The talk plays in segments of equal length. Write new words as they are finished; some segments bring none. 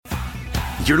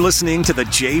You're listening to The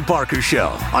Jay Barker Show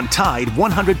on Tide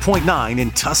 100.9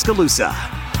 in Tuscaloosa.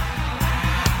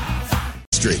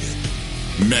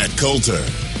 Matt Coulter,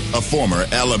 a former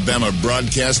Alabama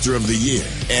Broadcaster of the Year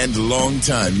and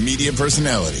longtime media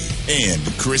personality, and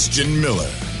Christian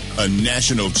Miller, a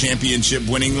national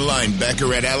championship-winning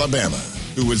linebacker at Alabama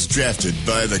who was drafted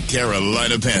by the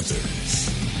Carolina Panthers.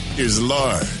 Here's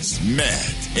Lars,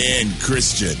 Matt, and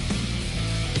Christian.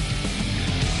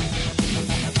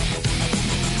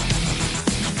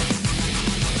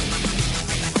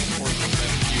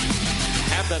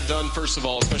 That done, first of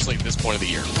all, especially at this point of the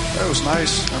year? That was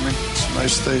nice. I mean, it's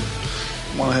nice they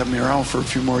want to have me around for a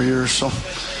few more years. So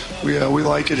we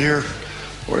like it here.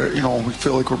 Where we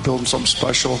feel like we're building something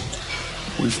special.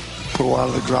 We've put a lot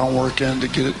of the groundwork in to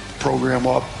get it program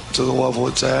up to the level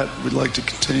it's at. We'd like to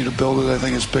continue to build it. I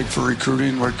think it's big for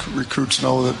recruiting. Where recruits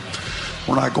know that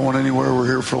we're not going anywhere. We're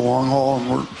here for the long haul,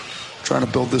 and we're trying to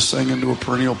build this thing into a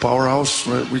perennial powerhouse.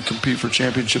 We compete for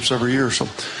championships every year. So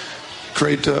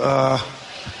great to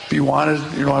be wanted.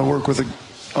 I work with an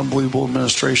unbelievable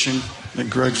administration. I think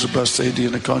Greg's the best AD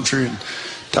in the country, and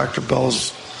Dr.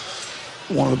 Bell's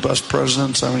one of the best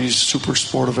presidents. I mean, he's super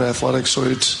supportive of athletics, so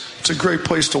it's a great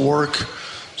place to work.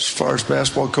 As far as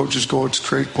basketball coaches go, it's a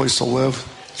great place to live.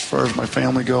 As far as my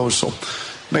family goes, so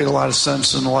made a lot of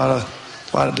sense in a lot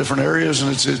of different areas,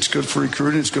 and it's good for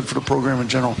recruiting. It's good for the program in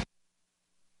general.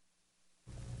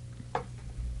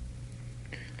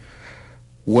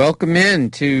 Welcome in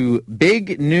to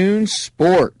Big Noon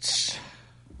Sports.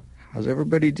 How's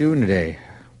everybody doing today?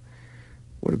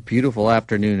 What a beautiful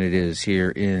afternoon it is here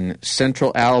in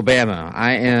Central Alabama.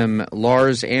 I am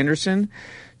Lars Anderson.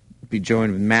 Be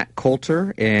joined with Matt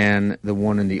Coulter and the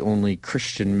one and the only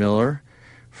Christian Miller,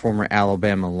 former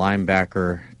Alabama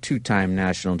linebacker, two-time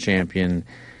national champion,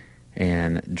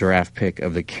 and draft pick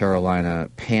of the Carolina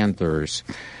Panthers.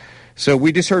 So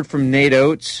we just heard from Nate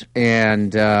Oates,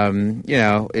 and,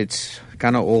 it's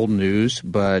kind of old news,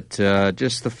 but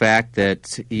just the fact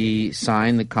that he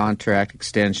signed the contract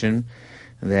extension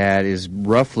that is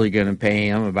roughly going to pay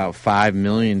him about $5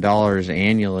 million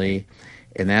annually,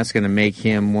 and that's going to make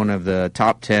him one of the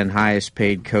top 10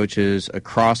 highest-paid coaches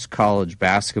across college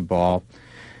basketball.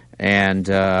 And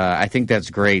I think that's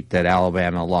great that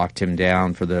Alabama locked him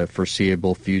down for the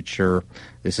foreseeable future.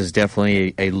 This is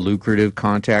definitely a lucrative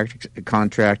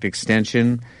contract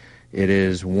extension. It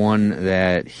is one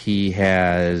that he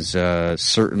has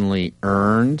certainly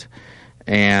earned.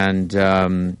 And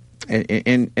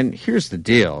here's the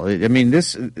deal. I mean,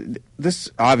 this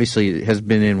obviously has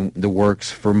been in the works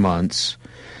for months.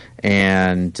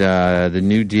 And the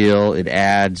new deal, it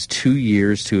adds 2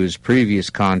 years to his previous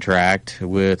contract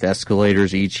with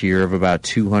escalators each year of about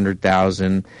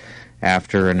 $200,000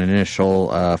 after an initial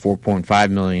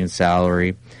 $4.5 million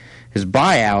salary. His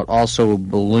buyout also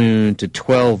ballooned to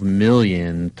 $12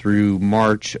 million through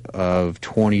March of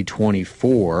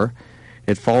 2024.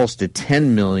 It falls to $10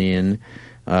 million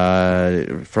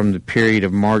from the period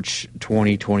of March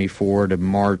 2024 to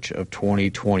March of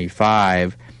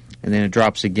 2025. And then it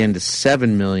drops again to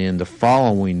 $7 million the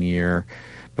following year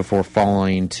before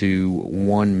falling to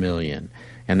 $1 million.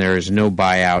 And there is no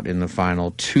buyout in the final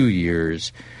 2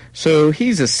 years. So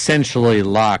he's essentially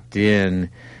locked in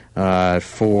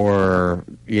for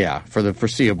the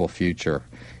foreseeable future.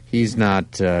 He's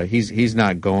not he's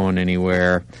not going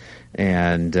anywhere,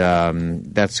 and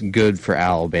that's good for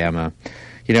Alabama.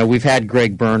 We've had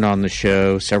Greg Byrne on the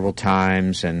show several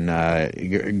times, and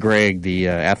Greg, the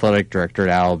athletic director at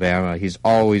Alabama, he's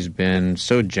always been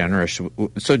so generous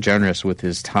with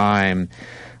his time,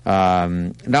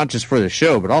 not just for the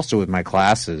show, but also with my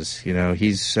classes.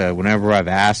 He's whenever I've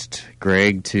asked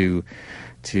Greg to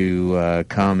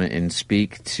come and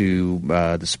speak to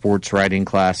the sports writing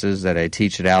classes that I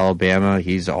teach at Alabama,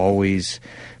 he's always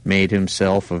made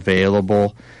himself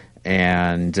available.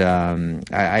 And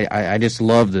I just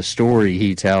love the story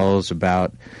he tells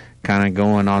about kind of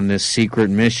going on this secret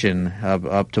mission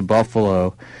up to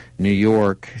Buffalo, New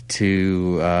York,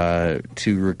 to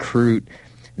recruit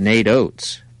Nate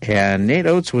Oates. And Nate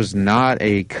Oates was not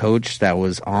a coach that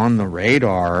was on the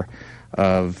radar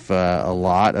of a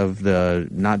lot of the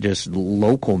not just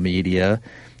local media,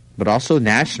 but also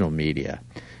national media.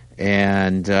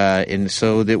 And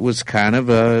so it was kind of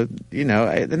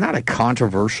not a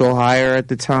controversial hire at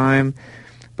the time,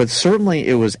 but certainly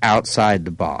it was outside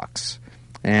the box.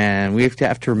 And we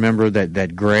have to remember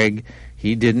that Greg,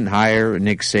 he didn't hire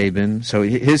Nick Saban. So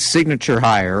his signature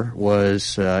hire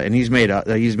was, and he's made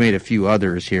a few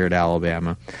others here at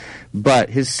Alabama, but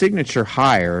his signature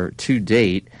hire to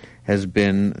date has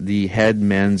been the head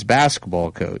men's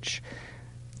basketball coach.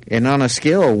 And on a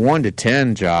scale of 1 to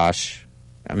 10, Josh,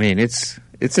 I mean, it's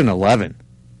an 11.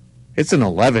 It's an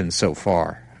 11 so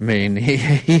far. I mean,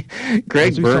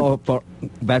 Greg Byrne.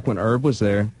 Back when Herb was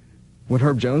there, when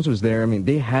Herb Jones was there, I mean,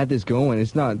 they had this going.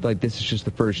 It's not like this is just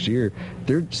the first year.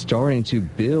 They're starting to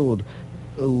build.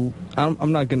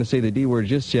 I'm not going to say the D word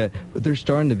just yet, but they're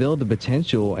starting to build the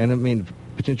potential. And I mean,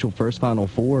 potential first Final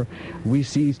Four. We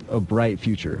see a bright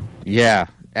future. Yeah,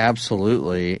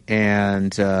 absolutely.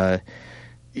 And,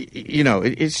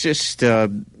 it's just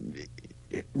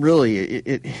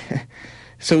really.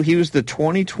 So he was the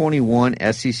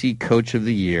 2021 SEC Coach of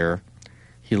the Year.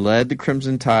 He led the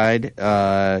Crimson Tide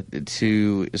so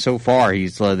far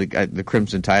he's led the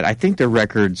Crimson Tide. I think their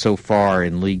record so far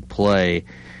in league play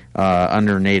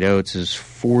under Nate Oates is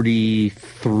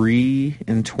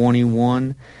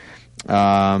 43-21.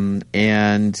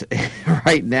 And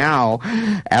right now,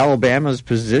 Alabama's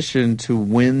positioned to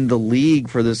win the league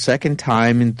for the second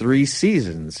time in 3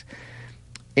 seasons.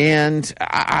 And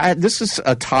this is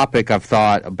a topic I've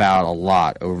thought about a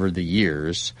lot over the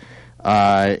years,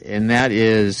 and that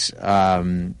is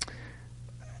how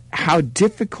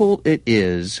difficult it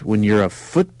is when you're a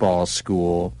football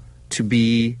school to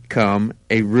become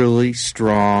a really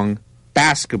strong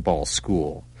basketball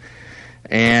school.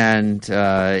 And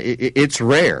it's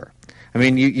rare. I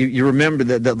mean, you remember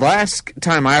the last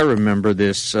time I remember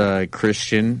this,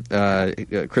 Christian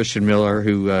Miller,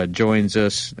 who joins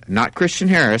us, not Christian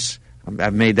Harris.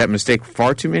 I've made that mistake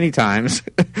far too many times.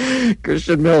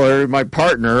 Christian Miller, my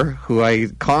partner, who I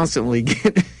constantly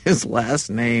get his last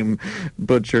name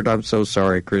butchered. I'm so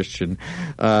sorry, Christian.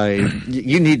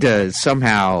 You need to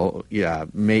somehow,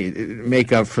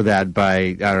 make up for that by,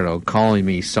 I don't know, calling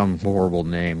me some horrible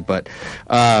name. But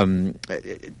the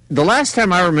last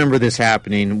time I remember this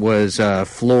happening was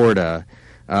Florida.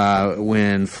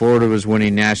 When Florida was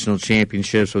winning national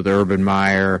championships with Urban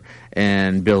Meyer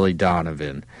and Billy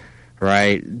Donovan.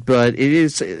 Right, but it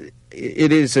is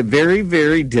a very,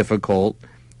 very difficult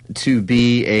to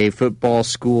be a football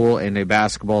school and a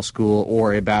basketball school,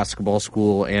 or a basketball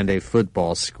school and a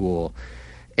football school.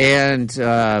 And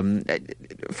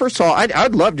first of all,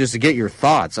 I'd love just to get your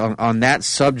thoughts on that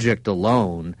subject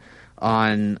alone.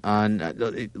 On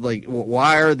like,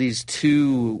 why are these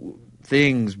two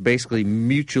things basically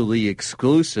mutually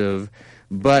exclusive?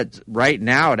 But right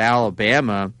now at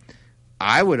Alabama,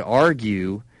 I would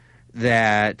argue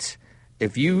that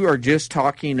if you are just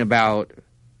talking about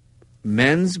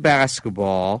men's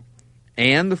basketball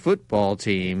and the football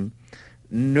team,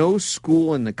 no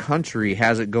school in the country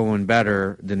has it going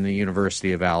better than the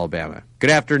University of Alabama.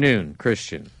 Good afternoon,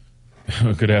 Christian.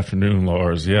 Good afternoon,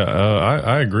 Lars. Yeah,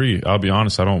 I agree. I'll be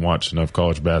honest, I don't watch enough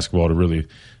college basketball to really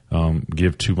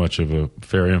give too much of a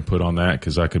fair input on that,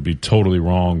 because I could be totally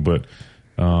wrong. But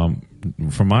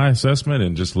from my assessment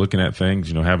and just looking at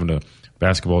things, having a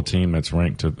basketball team that's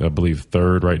ranked, I believe,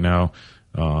 3rd right now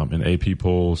in AP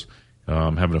polls,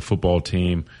 having a football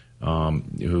team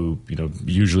who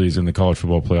usually is in the college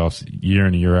football playoffs year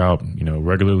in and year out,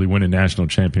 regularly winning national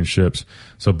championships.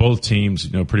 So both teams,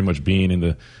 pretty much being in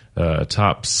the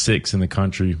top 6 in the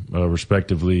country,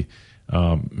 respectively.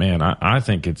 Man, I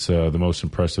think it's the most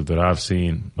impressive that I've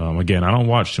seen. Again, I don't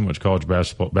watch too much college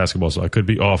basketball, so I could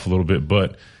be off a little bit,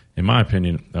 but in my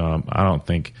opinion, I don't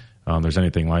think there's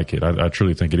anything like it. I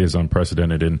truly think it is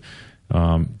unprecedented. And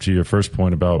to your first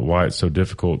point about why it's so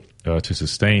difficult to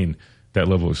sustain that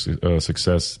level of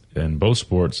success in both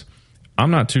sports,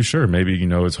 I'm not too sure. Maybe,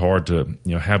 it's hard to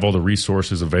have all the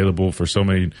resources available for so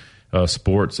many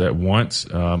sports at once.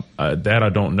 That I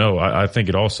don't know. I think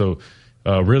it also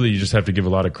really, you just have to give a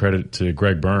lot of credit to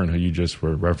Greg Byrne, who you just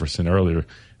were referencing earlier.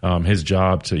 His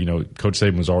job to, Coach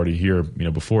Saban was already here,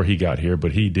 before he got here,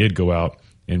 but he did go out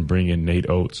and bring in Nate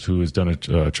Oates, who has done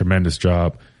a tremendous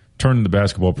job turning the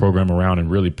basketball program around and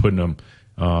really putting them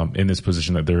in this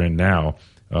position that they're in now,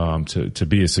 to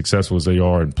be as successful as they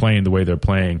are and playing the way they're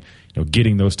playing,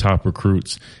 getting those top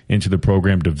recruits into the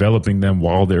program, developing them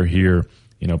while they're here,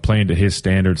 playing to his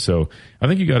standards. So I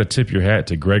think you got to tip your hat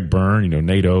to Greg Byrne,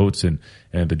 Nate Oates, and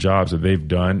the jobs that they've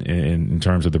done in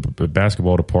terms of the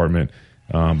basketball department.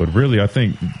 But really, I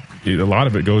think a lot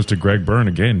of it goes to Greg Byrne,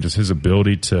 again, just his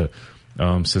ability to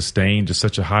sustain just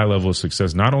such a high level of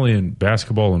success, not only in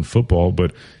basketball and football,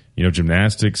 but,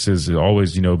 gymnastics has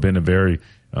always, been a very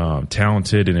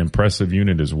talented and impressive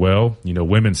unit as well.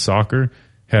 Women's soccer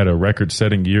had a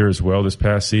record-setting year as well this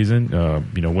past season,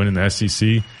 winning the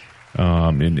SEC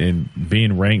and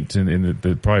being ranked in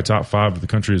the probably top 5 of the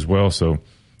country as well. So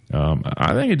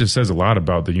I think it just says a lot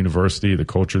about the university, the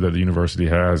culture that the university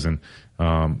has, and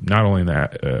not only in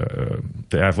the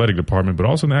athletic department, but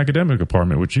also in the academic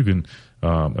department, which you can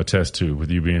attest to with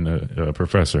you being a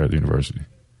professor at the university.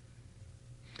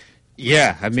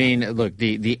 Yeah, I mean, look,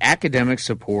 the academic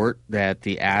support that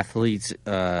the athletes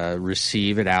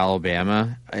receive at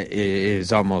Alabama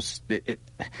is almost.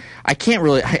 I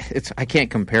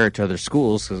can't compare it to other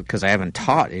schools because I haven't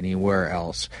taught anywhere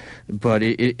else, but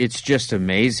it's just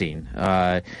amazing.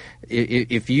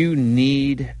 If you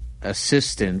need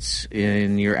assistance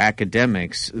in your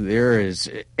academics, there is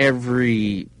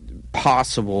every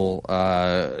possible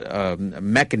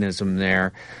mechanism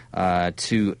there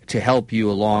to help you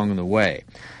along the way.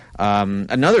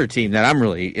 Another team that I'm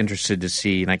really interested to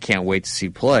see, and I can't wait to see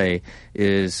play,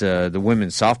 is the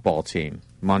women's softball team.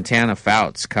 Montana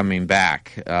Fouts coming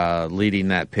back, leading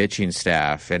that pitching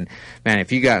staff. And, man,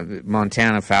 if you got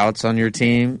Montana Fouts on your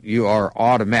team, you are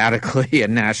automatically a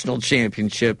national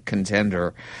championship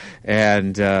contender.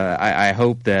 And I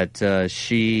hope that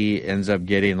she ends up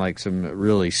getting, like, some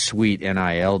really sweet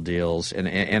NIL deals,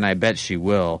 and I bet she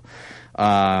will.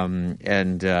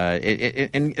 And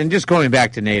just going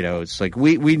back to Nate Oates, like,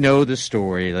 we know the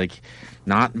story, like,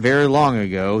 not very long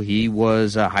ago, he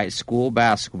was a high school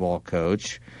basketball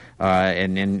coach,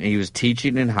 and he was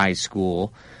teaching in high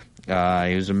school.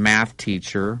 He was a math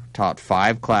teacher, taught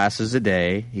 5 classes a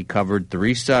day. He covered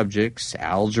 3 subjects,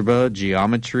 algebra,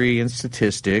 geometry, and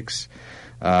statistics.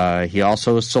 He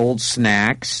also sold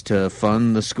snacks to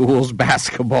fund the school's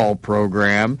basketball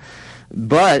program.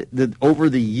 But over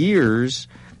the years,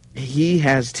 he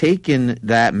has taken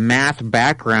that math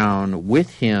background with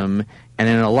him, and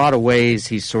in a lot of ways,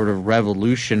 he's sort of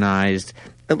revolutionized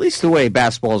at least the way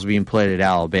basketball is being played at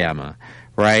Alabama,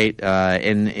 right?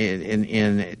 And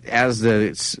as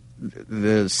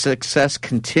the success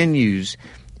continues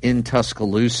in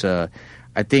Tuscaloosa,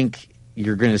 I think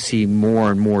you're going to see more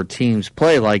and more teams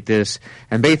play like this.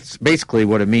 And basically,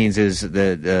 what it means is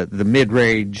the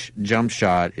mid-range jump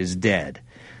shot is dead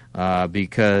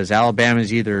because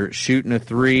Alabama's either shooting a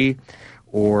 3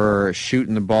 or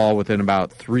shooting the ball within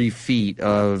about 3 feet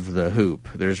of the hoop.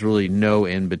 There's really no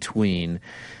in between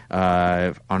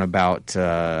on about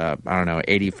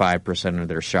 85% of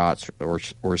their shots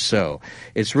or so.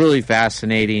 It's really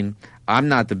fascinating. I'm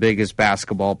not the biggest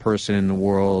basketball person in the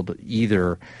world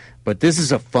either, but this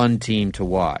is a fun team to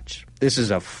watch. This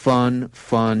is a fun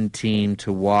team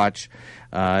to watch.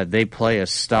 They play a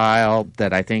style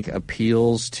that I think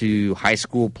appeals to high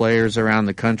school players around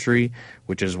the country,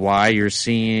 which is why you're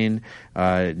seeing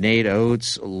Nate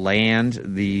Oates land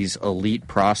these elite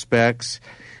prospects.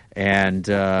 And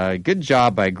good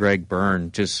job by Greg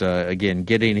Byrne, just, again,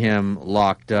 getting him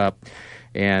locked up.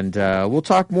 And we'll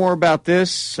talk more about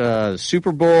this,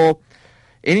 Super Bowl,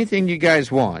 anything you guys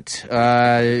want.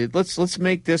 Let's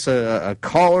make this a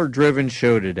caller-driven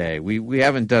show today. We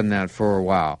haven't done that for a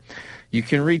while. You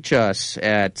can reach us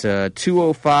at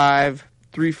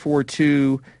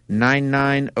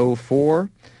 205-342-9904.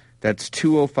 That's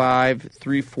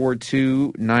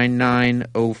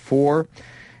 205-342-9904.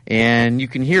 And you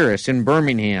can hear us in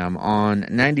Birmingham on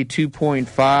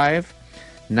 92.5,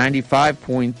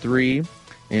 95.3,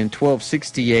 and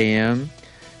 1260 AM.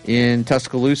 In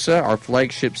Tuscaloosa, our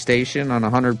flagship station on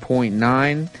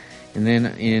 100.9. And then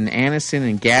in Anniston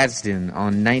and Gadsden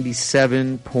on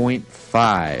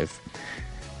 97.5.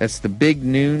 That's the Big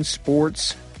Noon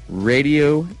Sports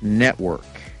Radio Network.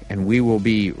 And we will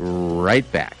be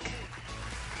right back.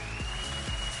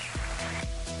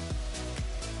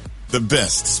 The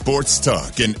best sports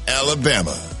talk in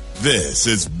Alabama. This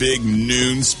is Big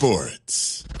Noon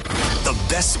Sports. The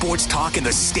best sports talk in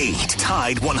the state.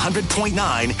 Tide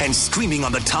 100.9 and streaming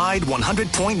on the Tide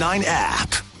 100.9 app.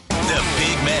 The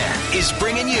big man is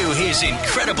bringing you his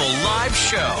incredible live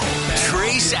show,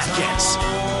 Trace Atkins.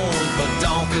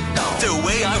 The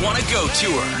Way I Want to Go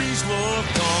tour.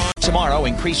 Tomorrow,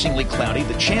 increasingly cloudy,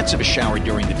 the chance of a shower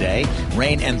during the day.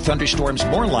 Rain and thunderstorms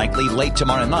more likely late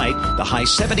tomorrow night. The high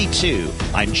 72.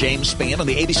 I'm James Spann on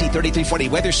the ABC 3340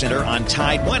 Weather Center on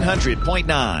Tide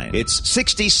 100.9. It's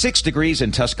 66 degrees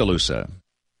in Tuscaloosa.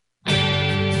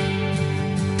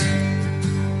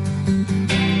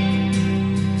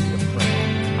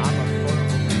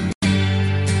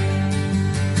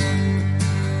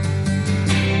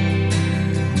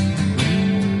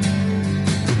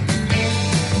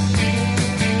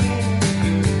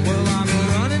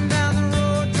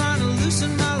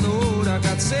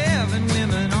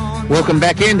 Welcome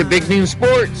back into Big Noon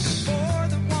Sports.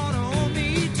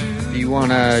 If you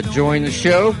want to join the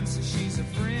show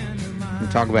and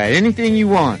talk about anything you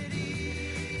want,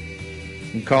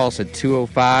 you can call us at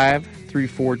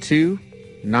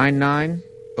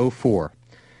 205-342-9904.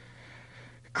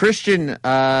 Christian,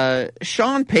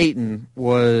 Sean Payton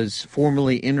was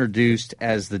formally introduced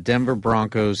as the Denver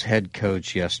Broncos head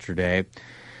coach yesterday.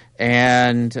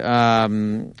 And,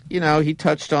 he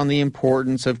touched on the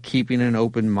importance of keeping an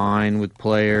open mind with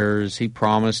players. He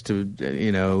promised to,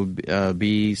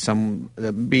 be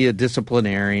a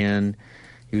disciplinarian.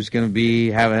 He was going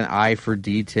to have an eye for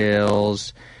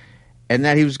details, and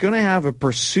that he was going to have a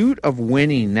pursuit of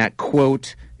winning that,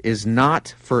 quote, is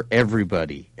not for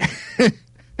everybody.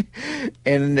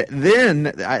 And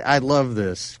then I love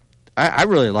this. I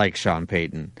really like Sean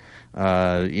Payton.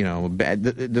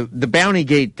 The Bounty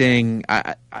Gate thing,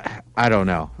 I don't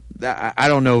know. I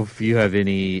don't know if you have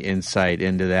any insight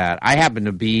into that. I happened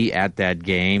to be at that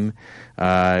game.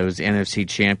 It was the NFC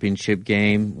Championship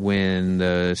game when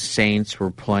the Saints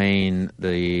were playing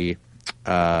the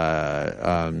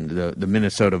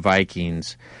Minnesota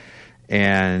Vikings.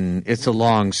 And it's a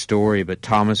long story, but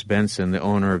Thomas Benson, the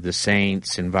owner of the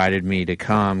Saints, invited me to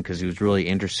come because he was really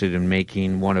interested in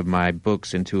making one of my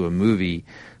books into a movie,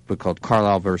 book called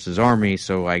Carlisle versus Army.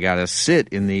 So I got to sit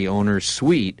in the owner's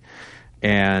suite,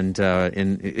 and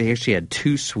they actually had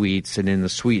two suites, and in the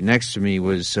suite next to me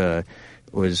was former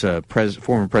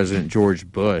President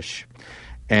George Bush,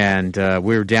 and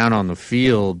we were down on the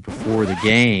field before the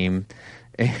game,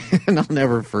 and I'll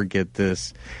never forget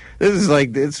this.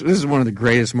 This is one of the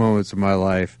greatest moments of my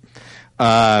life.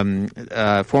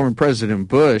 Former President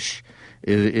Bush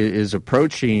is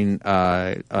approaching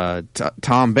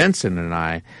Tom Benson and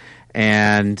I,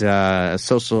 and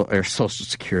Social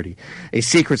Security, a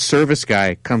Secret Service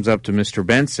guy comes up to Mr.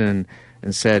 Benson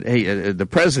and said, "Hey, the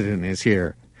president is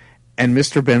here," and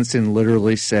Mr. Benson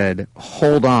literally said,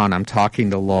 "Hold on, I'm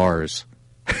talking to Lars."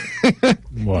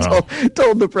 Wow.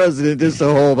 told the president just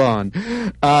to hold on.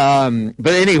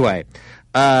 But anyway,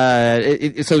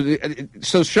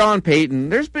 so Sean Payton,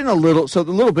 there's been a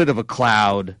little bit of a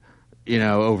cloud,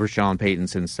 over Sean Payton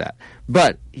since that.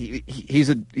 But he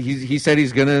said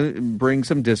he's going to bring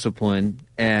some discipline,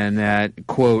 and that,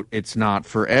 quote, it's not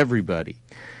for everybody.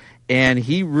 And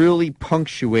he really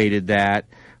punctuated that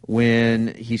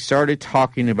when he started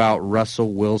talking about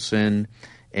Russell Wilson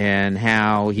and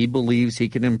how he believes he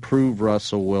can improve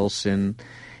Russell Wilson.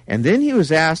 And then he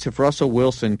was asked if Russell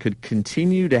Wilson could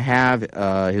continue to have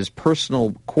his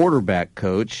personal quarterback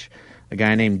coach, a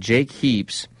guy named Jake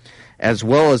Heaps, as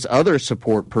well as other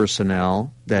support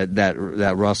personnel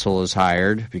that Russell has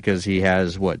hired, because he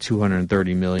has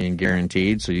 $230 million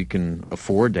guaranteed, so you can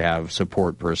afford to have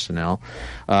support personnel.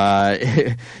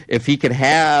 If he could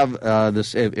have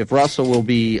if Russell will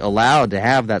be allowed to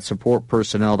have that support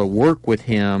personnel to work with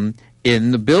him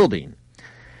in the building.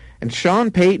 And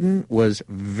Sean Payton was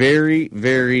very,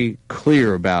 very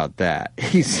clear about that.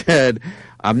 He said,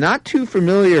 "I'm not too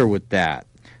familiar with that.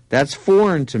 That's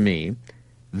foreign to me.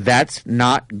 That's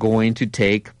not going to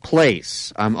take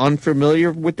place. I'm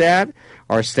unfamiliar with that.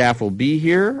 Our staff will be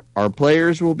here, our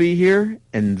players will be here,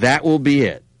 and that will be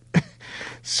it."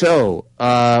 So,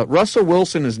 Russell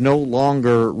Wilson is no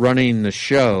longer running the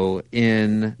show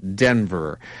in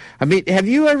Denver. I mean, have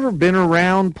you ever been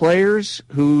around players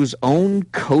whose own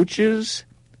coaches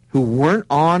who weren't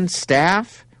on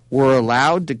staff were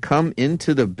allowed to come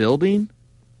into the building?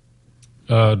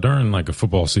 During a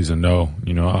football season, no.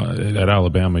 At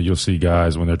Alabama, you'll see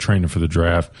guys when they're training for the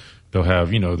draft, they'll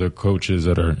have, their coaches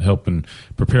that are helping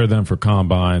prepare them for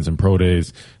combines and pro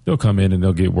days. They'll come in and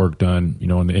they'll get work done,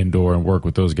 in the indoor and work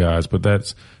with those guys. But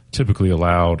that's typically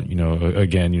allowed,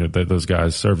 that those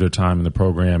guys serve their time in the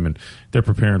program and they're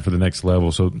preparing for the next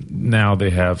level. So now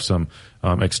they have some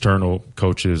external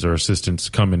coaches or assistants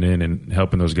coming in and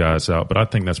helping those guys out. But I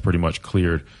think that's pretty much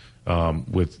cleared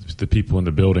with the people in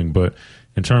the building. But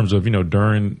in terms of,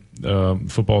 during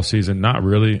football season, not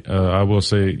really. I will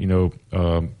say,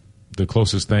 the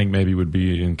closest thing maybe would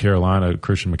be in Carolina.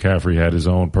 Christian McCaffrey had his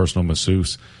own personal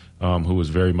masseuse who was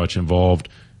very much involved,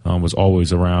 was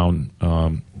always around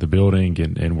the building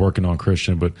and working on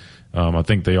Christian. But I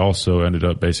think they also ended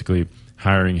up basically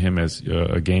hiring him as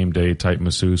a game day type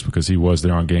masseuse because he was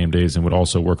there on game days and would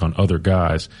also work on other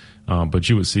guys. But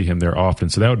you would see him there often.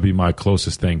 So that would be my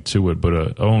closest thing to it.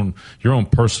 But your own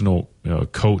personal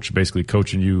coach basically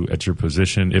coaching you at your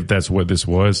position, if that's what this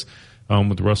was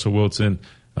with Russell Wilson.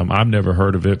 I've never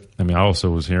heard of it. I mean, I also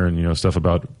was hearing, stuff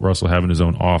about Russell having his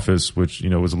own office, which,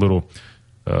 was a little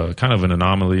kind of an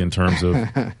anomaly in terms of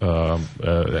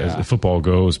as football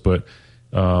goes. But,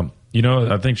 I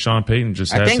think Sean Payton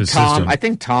just has his system. I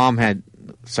think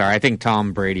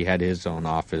Tom Brady had his own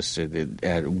office at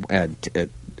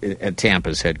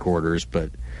Tampa's headquarters,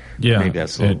 but yeah, maybe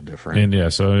that's a little different.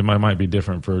 And so it might be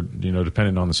different for,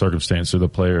 depending on the circumstance of the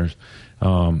players.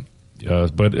 But at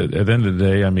the end of the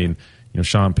day, I mean,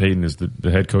 Sean Payton is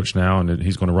the head coach now, and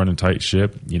he's going to run in tight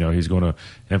ship. He's going to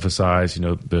emphasize,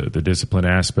 the discipline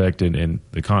aspect and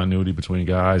the continuity between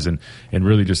guys and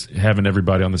really just having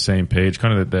everybody on the same page,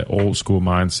 kind of that old school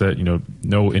mindset,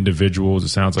 no individuals. It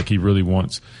sounds like he really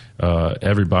wants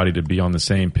everybody to be on the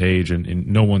same page, and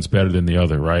no one's better than the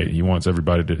other, right? He wants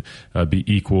everybody to be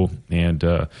equal, and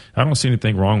I don't see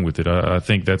anything wrong with it. I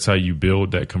think that's how you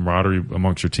build that camaraderie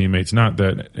amongst your teammates. Not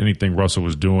that anything Russell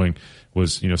was doing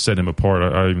was, setting him apart.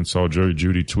 I even saw Jerry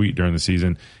Jeudy tweet during the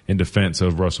season in defense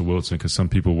of Russell Wilson, because some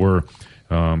people were,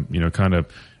 kind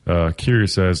of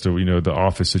curious as to, the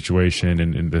office situation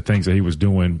and the things that he was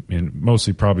doing, and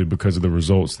mostly probably because of the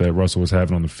results that Russell was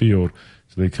having on the field.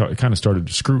 So they kind of started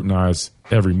to scrutinize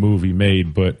every move he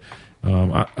made. But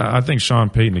I think Sean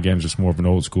Payton, again, is just more of an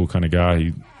old school kind of guy.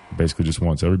 He basically just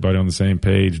wants everybody on the same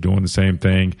page, doing the same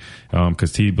thing,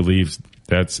 because he believes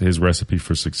that's his recipe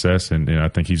for success, and I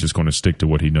think he's just going to stick to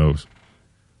what he knows.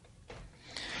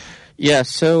 Yeah,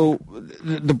 so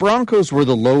the Broncos were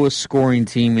the lowest scoring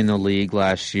team in the league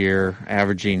last year,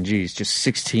 averaging, just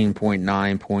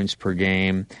 16.9 points per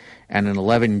game. And in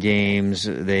 11 games,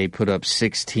 they put up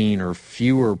 16 or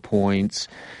fewer points.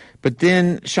 But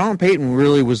then Sean Payton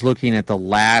really was looking at the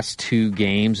last 2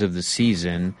 games of the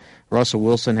season. Russell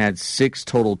Wilson had 6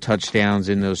 total touchdowns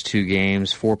in those 2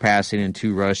 games, 4 passing and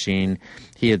 2 rushing.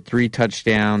 He had 3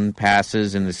 touchdown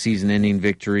passes in the season-ending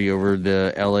victory over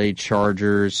the L.A.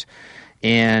 Chargers.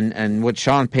 And what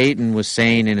Sean Payton was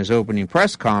saying in his opening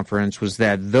press conference was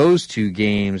that those 2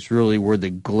 games really were the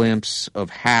glimpse of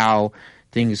how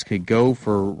things could go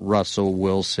for Russell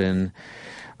Wilson.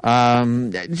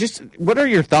 Just what are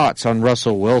your thoughts on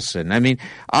Russell Wilson? I mean,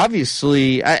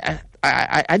 obviously,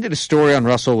 I did a story on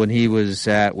Russell when he was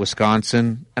at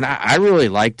Wisconsin, and I really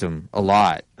liked him a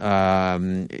lot.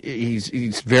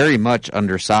 He's very much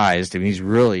undersized. I mean, he's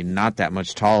really not that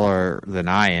much taller than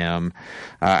I am.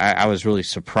 I was really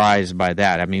surprised by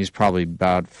that. I mean, he's probably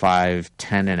about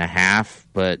 5'10" and a half,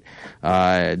 but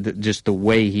just the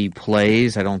way he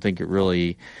plays, I don't think it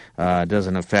really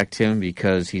doesn't affect him,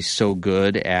 because he's so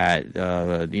good at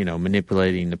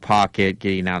manipulating the pocket,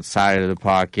 getting outside of the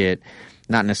pocket.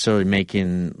 Not necessarily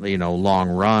making long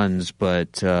runs,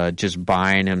 but just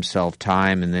buying himself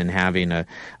time and then having a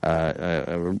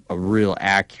real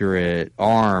accurate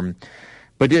arm.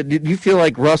 But do you feel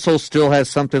like Russell still has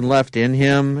something left in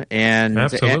him? And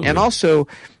absolutely. And also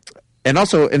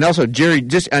Jerry,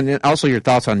 and also your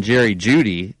thoughts on Jerry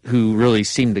Jeudy, who really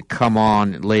seemed to come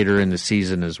on later in the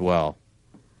season as well.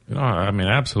 I mean,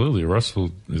 absolutely.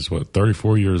 Russell is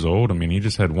 34 years old. I mean, he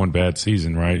just had one bad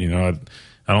season, right?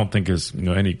 I don't think it's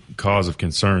any cause of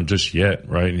concern just yet,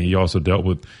 right? And he also dealt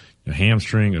with a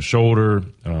hamstring, a shoulder,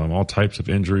 all types of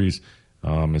injuries.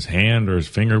 His hand or his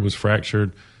finger was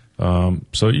fractured.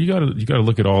 So you got to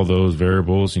look at all those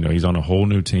variables. He's on a whole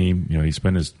new team. He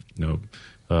spent his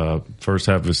first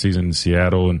half of the season in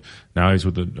Seattle, and now he's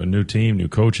with a new team, new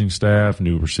coaching staff,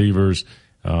 new receivers.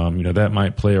 That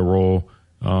might play a role.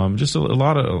 Just a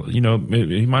lot of,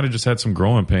 he might have just had some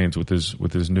growing pains with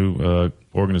his new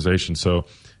organization. So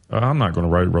I'm not going to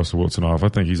write Russell Wilson off. I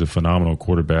think he's a phenomenal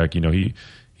quarterback.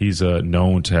 He's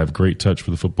known to have great touch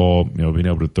for the football, being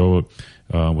able to throw it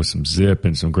with some zip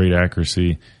and some great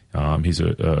accuracy. He's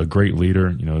a great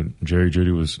leader. Jerry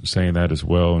Jeudy was saying that as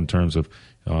well in terms of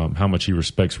how much he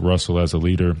respects Russell as a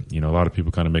leader. A lot of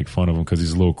people kind of make fun of him because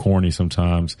he's a little corny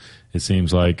sometimes, it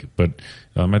seems like. But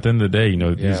at the end of the day,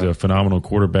 he's a phenomenal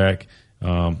quarterback,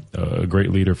 a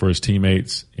great leader for his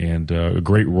teammates, and a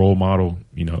great role model.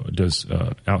 Does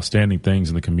outstanding things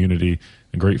in the community,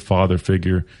 a great father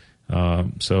figure.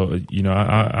 So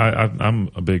I'm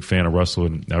a big fan of Russell,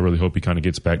 and I really hope he kind of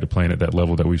gets back to playing at that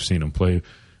level that we've seen him play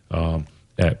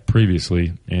at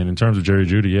previously. And in terms of Jerry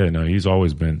Jeudy, he's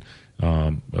always been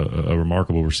a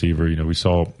remarkable receiver. We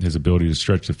saw his ability to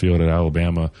stretch the field at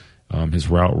Alabama. His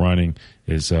route running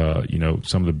is,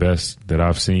 some of the best that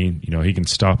I've seen. He can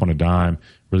stop on a dime,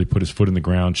 really put his foot in the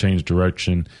ground, change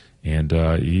direction, and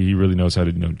he really knows how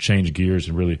to, change gears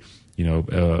and really,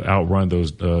 outrun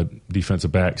those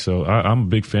defensive backs. So I'm a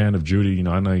big fan of Jeudy.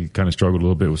 I know he kind of struggled a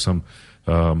little bit with some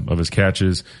of his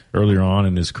catches earlier on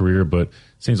in his career, but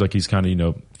it seems like he's kind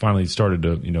of, finally started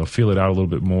to, feel it out a little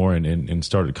bit more and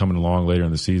started coming along later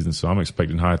in the season. So I'm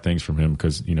expecting high things from him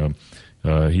because,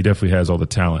 he definitely has all the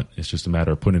talent. It's just a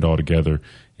matter of putting it all together.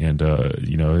 And,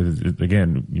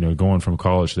 again, going from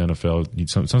college to the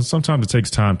NFL, sometimes it takes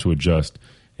time to adjust.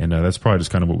 And that's probably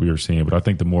just kind of what we were seeing. But I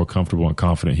think the more comfortable and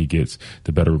confident he gets,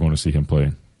 the better we're going to see him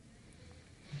play.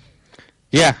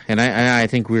 Yeah, and I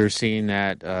think we were seeing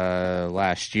that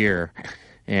last year.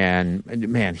 And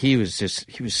man, he was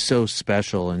so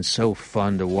special and so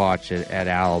fun to watch at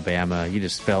Alabama. You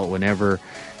just felt whenever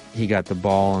he got the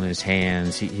ball in his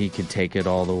hands, he could take it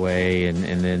all the way. And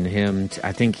then him,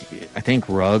 I think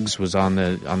Ruggs was on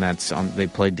that. They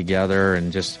played together,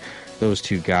 and just those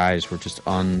two guys were just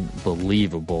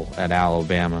unbelievable at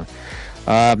Alabama.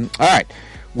 All right,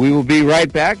 we will be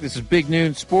right back. This is Big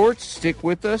Noon Sports. Stick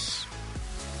with us.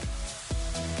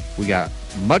 We got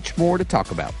much more to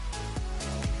talk about.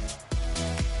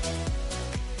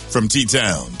 From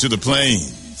T-Town to the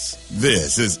Plains,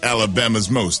 this is Alabama's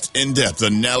most in-depth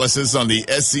analysis on the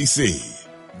SEC.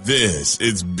 This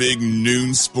is Big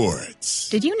Noon Sports.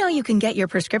 Did you know you can get your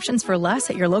prescriptions for less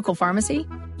at your local pharmacy?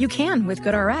 You can with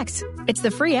GoodRx. It's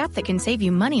the free app that can save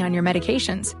you money on your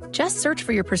medications. Just search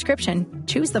for your prescription,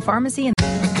 choose the pharmacy, and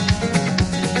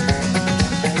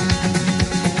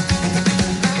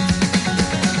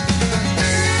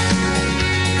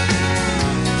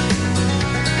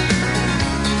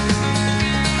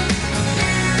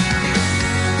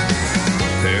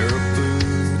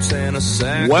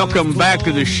welcome back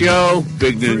to the show,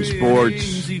 Big Noon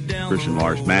Sports. Christian,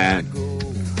 Lars, Matt,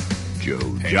 Joe,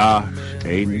 Josh,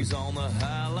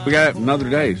 Aiden. We got another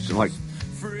day. It's like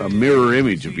a mirror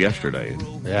image of yesterday.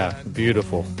 Yeah,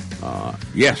 beautiful.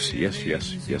 Yes,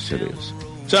 it is.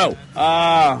 So,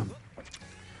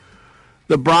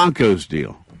 the Broncos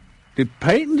deal. Did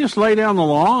Peyton just lay down the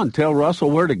law and tell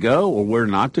Russell where to go or where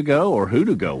not to go or who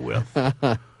to go with?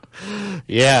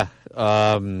 Yeah.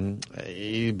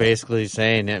 He basically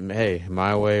saying that, hey,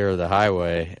 my way or the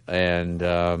highway, and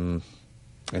I,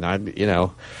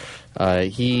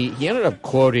 he ended up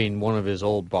quoting one of his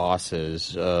old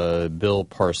bosses, Bill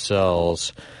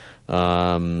Parcells,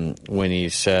 when he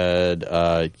said,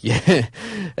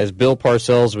 as Bill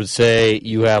Parcells would say,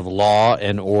 you have law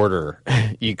and order.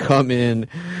 You come in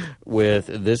with,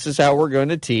 this is how we're going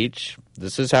to teach,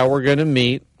 this is how we're going to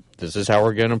meet, this is how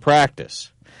we're going to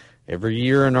practice. Every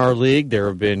year in our league, there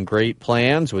have been great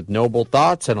plans with noble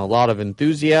thoughts and a lot of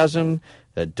enthusiasm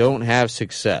that don't have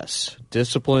success.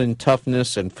 Discipline,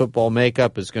 toughness, and football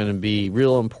makeup is going to be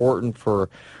real important for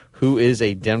who is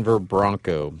a Denver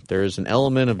Bronco. There's an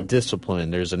element of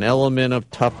discipline. There's an element of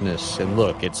toughness. And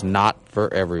look, it's not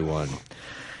for everyone.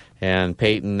 And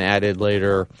Peyton added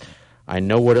later, I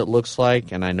know what it looks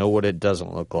like, and I know what it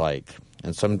doesn't look like.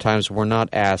 And sometimes we're not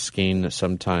asking.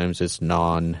 Sometimes it's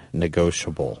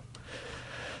non-negotiable.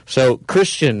 So,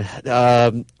 Christian,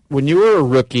 when you were a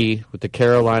rookie with the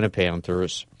Carolina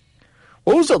Panthers,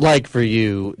 what was it like for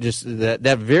you, just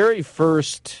that very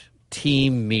first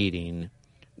team meeting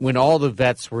when all the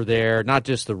vets were there, not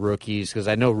just the rookies, because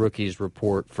I know rookies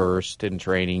report first in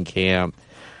training camp.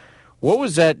 What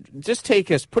was that? Just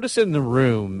put us in the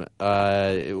room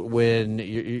when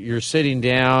you're sitting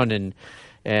down and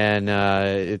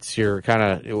it's your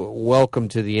kind of welcome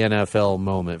to the NFL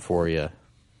moment for you.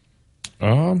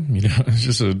 It's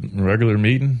just a regular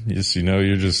meeting.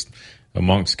 You're just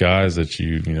amongst guys that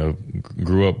you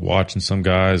grew up watching. Some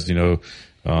guys, that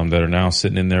are now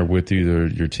sitting in there with you. They're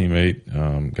your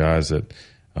teammate, guys that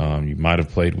you might have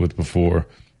played with before.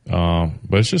 But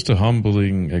it's just a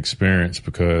humbling experience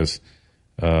because,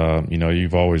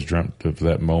 you've always dreamt of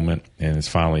that moment, and it's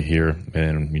finally here.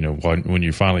 And when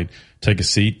you finally take a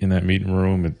seat in that meeting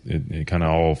room, it kind of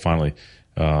all finally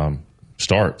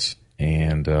starts.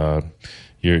 And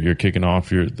you're kicking off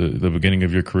the beginning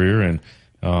of your career, and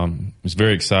it's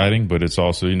very exciting. But it's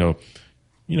also you're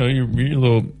a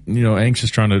little anxious,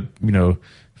 trying to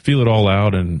feel it all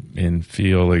out and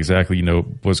feel exactly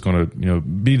what's going to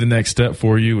be the next step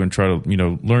for you, and try to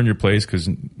learn your place, because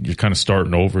you're kind of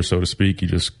starting over, so to speak. You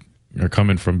just are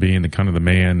coming from being the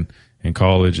man in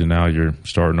college, and now you're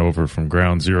starting over from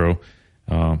ground zero.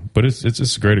 But it's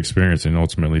just a great experience, and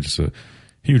ultimately just a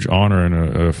huge honor and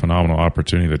a phenomenal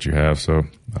opportunity that you have. So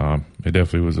it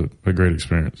definitely was a great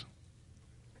experience.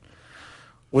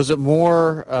 Was it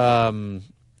more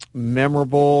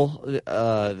memorable,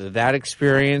 that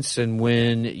experience, and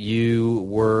when you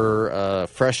were a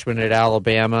freshman at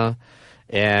Alabama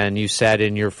and you sat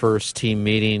in your first team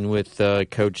meeting with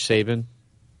Coach Saban?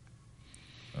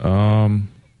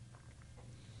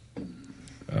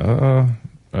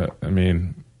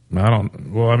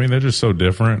 They're just so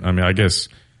different. I guess,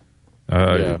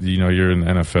 you're in the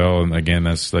NFL, and again,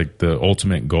 that's like the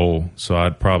ultimate goal. So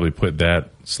I'd probably put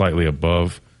that slightly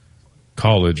above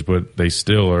college, but they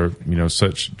still are,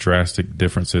 such drastic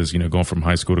differences, going from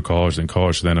high school to college and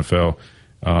college to the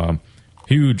NFL.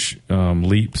 Huge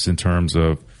leaps in terms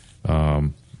of,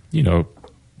 the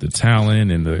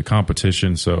talent and the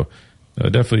competition. So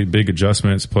definitely big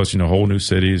adjustments. Plus, whole new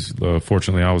cities.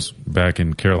 Fortunately, I was back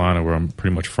in Carolina, where I'm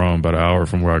pretty much from, about an hour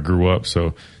from where I grew up,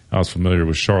 so I was familiar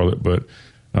with Charlotte. But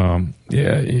I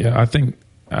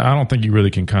don't think you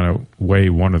really can kind of weigh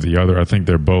one or the other. I think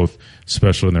they're both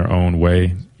special in their own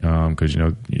way, because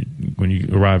when you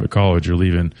arrive at college, you're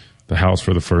leaving the house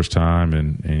for the first time,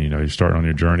 and you're starting on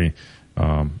your journey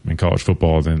in college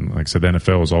football. Then, like I said, the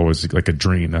NFL was always like a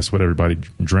dream. That's what everybody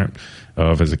dreamt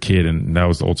of as a kid, and that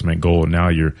was the ultimate goal. And now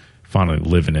you're finally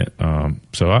living it.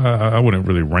 So I wouldn't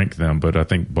really rank them, but I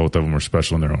think both of them are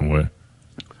special in their own way.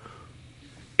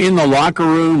 In the locker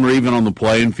room or even on the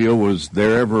playing field, was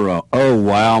there ever a oh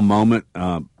wow moment,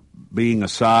 being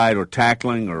aside or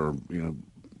tackling or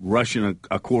rushing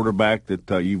a quarterback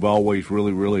that you've always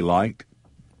really, really liked?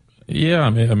 Yeah, I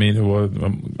mean, it was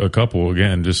a couple.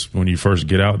 Again, just when you first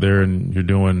get out there and you're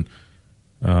doing,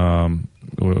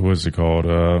 what's it called?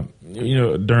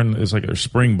 It's like a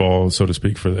spring ball, so to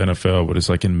speak, for the NFL, but it's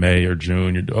like in May or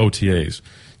June. You're OTAs.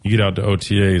 You get out to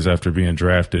OTAs after being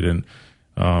drafted, and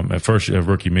at first you have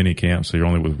rookie mini camp, so you're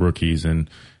only with rookies and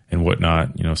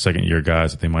whatnot. Second year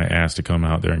guys that they might ask to come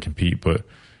out there and compete, but.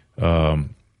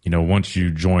 Once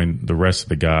you join the rest of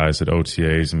the guys at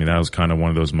OTAs, I mean, that was kind of one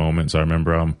of those moments. I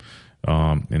remember I'm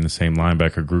in the same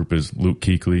linebacker group as Luke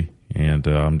Kuechly, and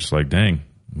I'm just like, dang,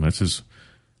 this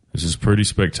is pretty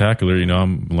spectacular.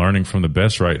 I'm learning from the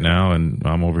best right now, and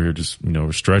I'm over here just,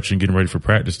 stretching, getting ready for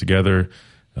practice together,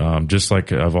 just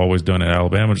like I've always done at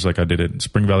Alabama, just like I did at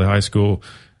Spring Valley High School.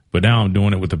 But now I'm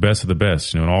doing it with the best of the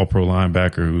best, an all-pro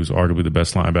linebacker who's arguably the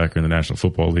best linebacker in the National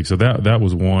Football League. So that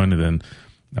was one, and then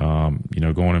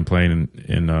going and playing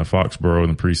in Foxborough in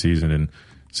the preseason and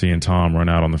seeing Tom run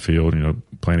out on the field,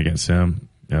 playing against him,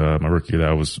 my rookie,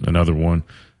 that was another one.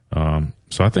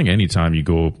 So I think anytime you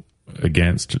go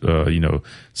against,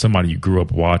 somebody you grew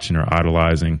up watching or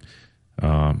idolizing,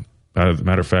 as a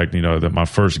matter of fact, that my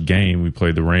first game, we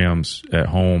played the Rams at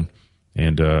home,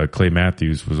 and Clay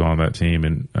Matthews was on that team,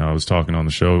 and I was talking on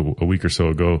the show a week or so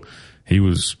ago. He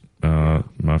was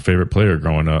my favorite player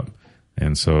growing up.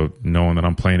 And so knowing that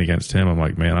I'm playing against him, I'm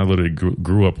like, man, I literally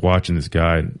grew up watching this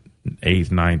guy in 8th,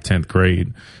 9th, 10th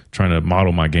grade, trying to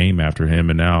model my game after him.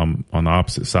 And now I'm on the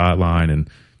opposite sideline and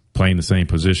playing the same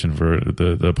position for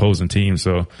the opposing team.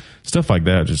 So stuff like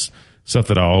that, just stuff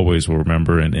that I always will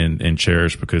remember and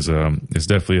cherish, because it's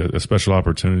definitely a special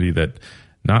opportunity that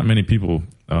not many people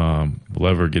will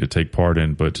ever get to take part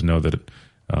in. But to know that,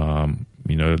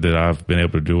 that I've been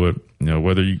able to do it,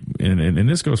 whether you, and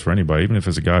this goes for anybody, even if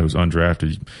it's a guy who's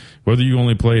undrafted, whether you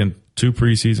only play in 2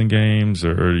 preseason games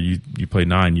or you play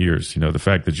 9 years, the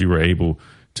fact that you were able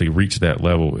to reach that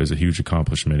level is a huge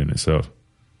accomplishment in itself.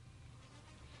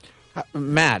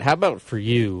 Matt, how about for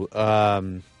you?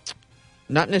 Not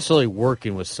necessarily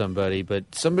working with somebody,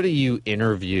 but somebody you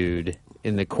interviewed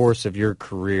in the course of your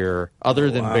career, other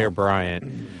than Bear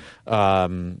Bryant,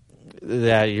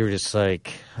 that you're just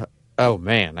like, oh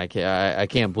man, I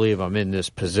can't believe I'm in this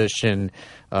position.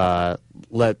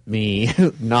 Let me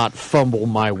not fumble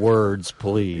my words,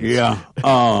 please. Yeah.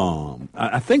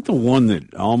 I think the one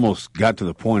that almost got to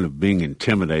the point of being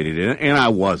intimidated, and I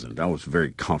wasn't. I was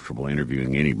very comfortable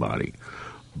interviewing anybody.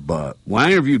 But when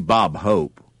I interviewed Bob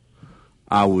Hope,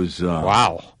 I was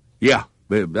wow. Yeah.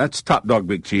 That's Top Dog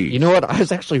Big Cheese. You know what? I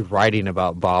was actually writing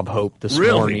about Bob Hope this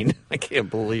morning. I can't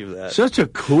believe that. Such a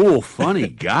cool, funny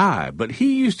guy. But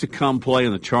he used to come play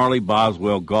in the Charlie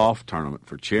Boswell golf tournament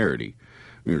for charity.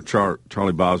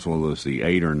 Charlie Boswell was the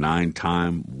 8 or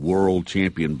 9-time world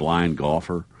champion blind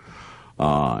golfer.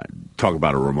 Talk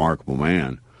about a remarkable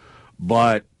man.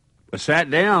 But I sat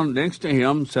down next to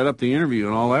him, set up the interview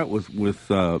and all that with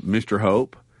Mr.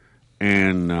 Hope.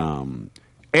 And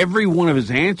every one of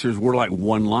his answers were like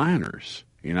one-liners,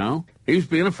 He was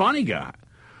being a funny guy.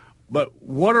 But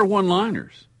what are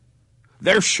one-liners?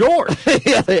 They're short.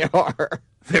 Yeah, they are.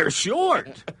 They're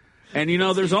short. And,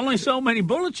 there's only so many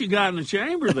bullets you got in the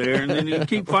chamber there, and then you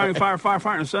keep firing,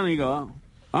 and suddenly you go, oh,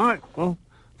 all right, well,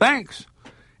 thanks.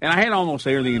 And I had almost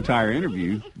aired the entire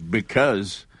interview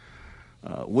because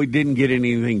we didn't get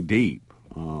anything deep.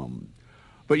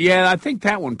 But, yeah, I think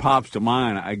that one pops to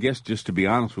mind, I guess, just to be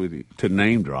honest with you, to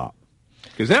name drop.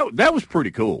 Because that was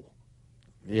pretty cool.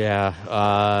 Yeah.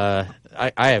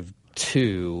 I have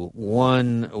 2.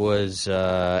 One was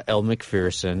Elle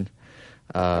Macpherson,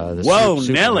 the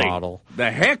supermodel.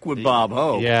 The heck with Bob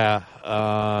Hope. Yeah.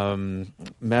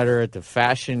 Met her at the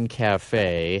Fashion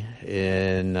Cafe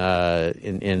in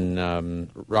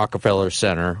Rockefeller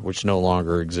Center, which no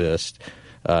longer exists.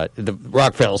 The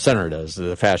Rockefeller Center does.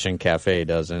 The Fashion Cafe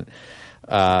doesn't.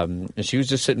 And she was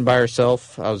just sitting by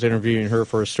herself. I was interviewing her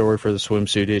for a story for the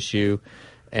swimsuit issue.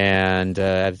 and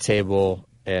at a table,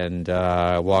 and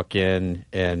I walk in,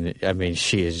 and I mean,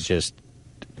 she is just,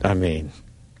 I mean,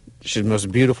 she's the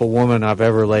most beautiful woman I've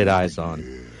ever laid eyes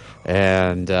on.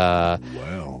 And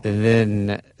wow. And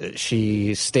then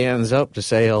she stands up to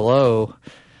say hello.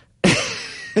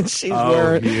 And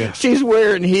she's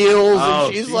wearing heels,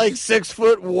 and she's like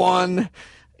 6'1".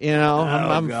 You know,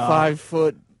 I'm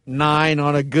 5'9"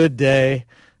 on a good day,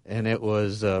 and it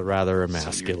was rather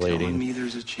emasculating. So you're telling me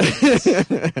there's a chance?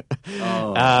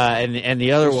 And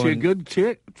the other was one, she a good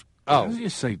chick? Oh, Did you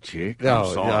say chick?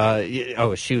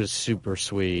 No, she was super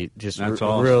sweet, just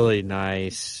awesome. Really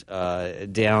nice,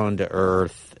 down to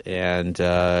earth, and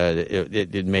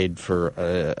it made for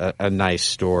a nice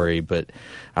story. But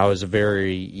I was a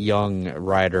very young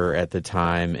writer at the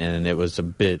time, and it was a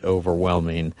bit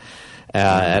overwhelming.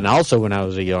 And also, when I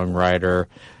was a young writer,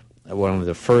 one of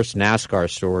the first NASCAR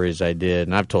stories I did,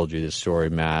 and I've told you this story,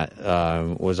 Matt,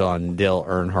 was on Dale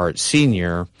Earnhardt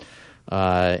Sr.,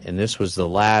 and this was the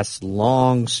last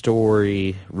long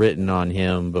story written on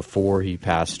him before he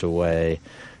passed away.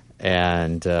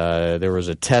 And there was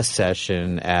a test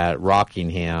session at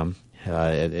Rockingham,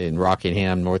 in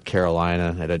Rockingham, North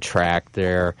Carolina, at a track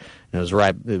there. And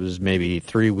it was maybe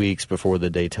 3 weeks before the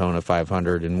Daytona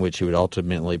 500, in which he would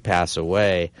ultimately pass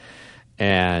away.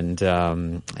 And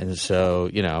so,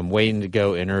 you know, I'm waiting to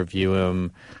go interview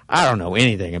him. I don't know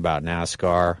anything about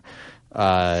NASCAR.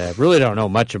 I really don't know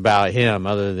much about him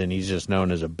other than he's just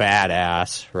known as a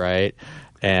badass, right?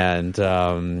 And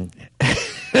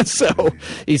so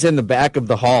he's in the back of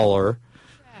the hauler,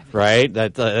 right?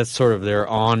 That's sort of their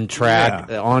on-track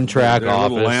their office.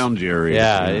 little lounge area.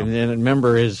 Yeah, and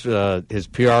remember his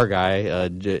PR guy,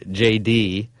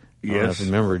 JD. I don't know if you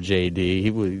remember JD.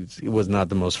 He was not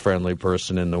the most friendly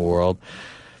person in the world.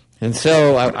 And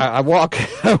so I walk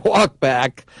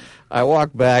back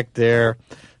there.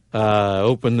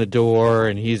 Open the door,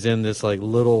 and he's in this like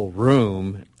little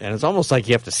room, and it's almost like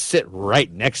you have to sit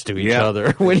right next to each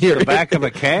other when you're the back of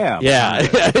a cab. Yeah,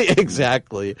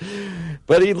 exactly.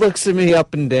 But he looks at me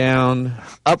up and down,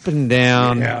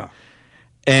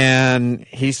 and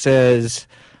he says,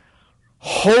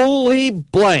 "Holy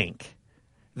blank!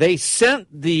 They sent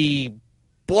the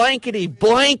blankety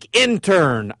blank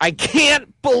intern. I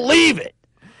can't believe it!"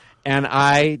 And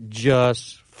I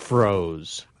just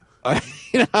froze. I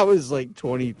was like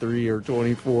 23 or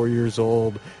 24 years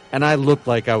old, and I looked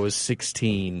like I was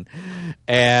 16.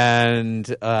 And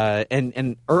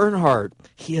Earnhardt,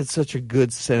 he had such a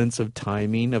good sense of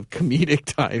timing, of comedic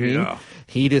timing. Yeah.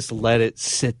 He just let it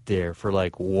sit there for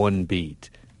like 1 beat,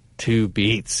 2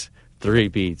 beats, 3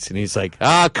 beats, and he's like,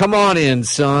 come on in,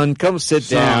 son. Come sit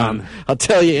down. I'll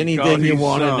tell you anything you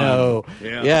want to know.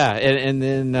 Yeah. And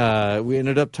then we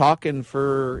ended up talking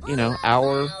for,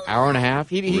 hour and a half.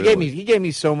 He gave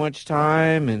me so much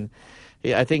time, and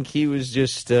I think he was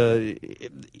just, he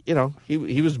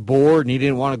was bored, and he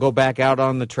didn't want to go back out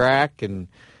on the track, and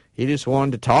he just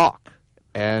wanted to talk.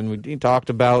 And we talked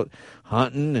about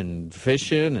hunting and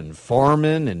fishing and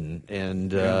farming and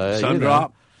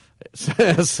Sundrop.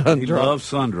 Sundrop. He loves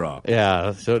Sundrop.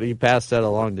 Yeah, so he passed that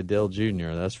along to Dale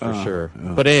Jr., that's for sure.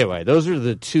 But anyway, those are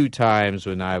the 2 times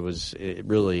when I was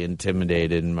really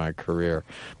intimidated in my career.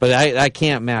 But I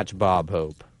can't match Bob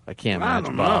Hope. I can't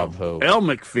match Bob Hope. Elle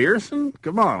Macpherson?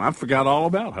 Come on, I forgot all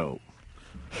about Hope.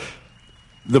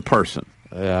 The person.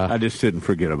 Yeah. I just didn't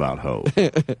forget about Hope.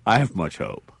 I have much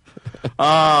hope.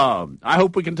 I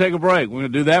hope we can take a break. We're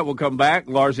going to do that. We'll come back.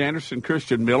 Lars Anderson,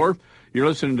 Christian Miller. You're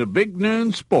listening to Big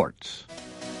Noon Sports.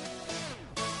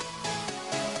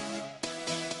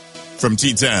 From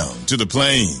T-Town to the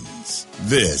Plains,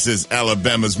 this is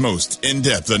Alabama's most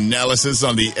in-depth analysis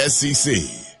on the SEC.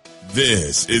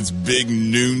 This is Big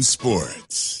Noon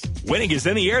Sports. Winning is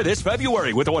in the air this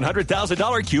February with a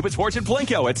 $100,000 Cubit Sports in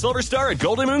Plinko at Silver Star at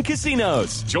Golden Moon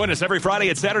Casinos. Join us every Friday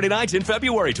and Saturday nights in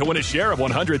February to win a share of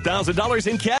 $100,000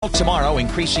 in cash. Tomorrow,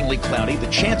 increasingly cloudy, the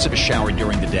chance of a shower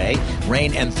during the day.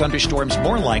 Rain and thunderstorms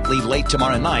more likely late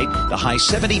tomorrow night, the high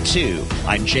 72.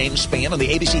 I'm James Spann on the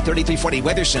ABC 3340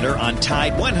 Weather Center on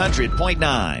Tide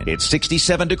 100.9. It's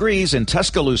 67 degrees in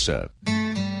Tuscaloosa.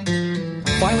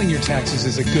 Filing your taxes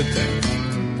is a good thing.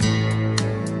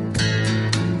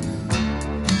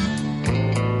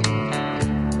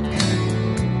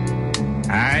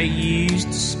 I used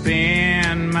to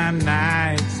spend my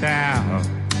nights out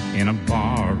in a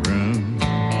bar room.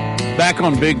 Back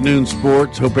on Big Noon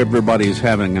Sports. Hope everybody is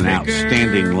having an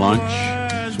outstanding lunch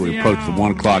as we approach the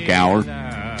 1 o'clock hour.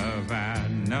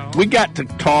 We got to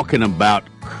talking about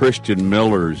Christian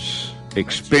Miller's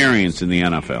experience in the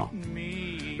NFL.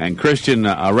 And Christian,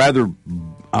 rather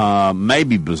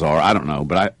maybe bizarre, I don't know,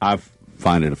 but I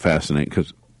find it fascinating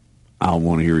because I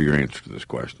want to hear your answer to this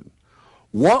question.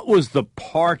 What was the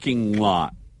parking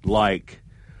lot like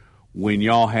when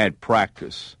y'all had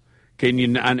practice? Can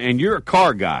you? And you're a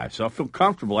car guy, so I feel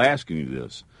comfortable asking you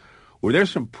this. Were there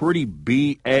some pretty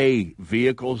BA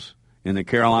vehicles in the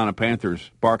Carolina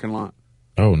Panthers parking lot?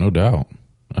 Oh, no doubt.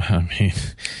 I mean,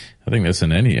 I think that's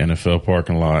in any NFL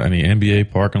parking lot, any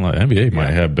NBA parking lot. NBA might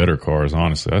have better cars,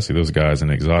 honestly. I see those guys in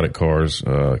exotic cars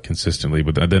consistently.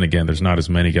 But then again, there's not as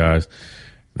many guys.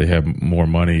 They have more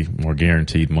money, more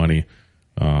guaranteed money.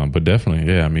 But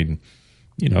definitely, yeah, I mean,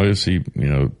 you'll see,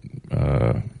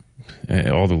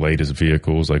 all the latest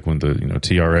vehicles, like when the,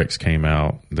 TRX came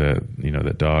out,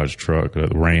 that Dodge truck, the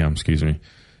Ram, excuse me.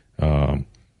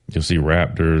 You'll see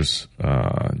Raptors,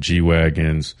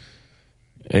 G-Wagons,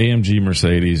 AMG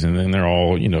Mercedes, and then they're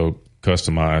all,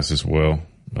 customized as well.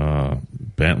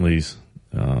 Bentleys,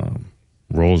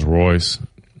 Rolls Royce.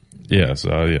 Yes,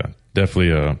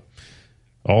 definitely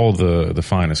all the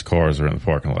finest cars are in the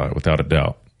parking lot, without a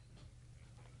doubt.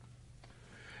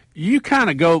 You kind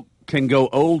of can go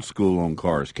old school on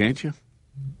cars, can't you?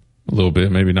 A little bit,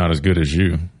 maybe not as good as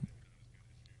you.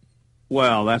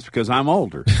 Well, that's because I'm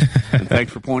older. And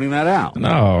thanks for pointing that out.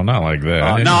 No, not like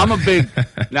that. No, I'm a big.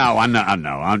 No, I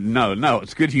know. No,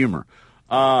 it's good humor.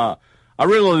 I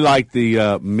really like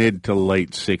the mid to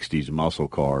late '60s muscle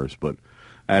cars, but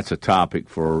that's a topic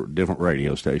for a different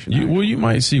radio station. You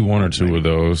might see one or two of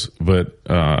those, but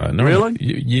no. Really?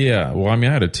 Yeah. Well, I mean,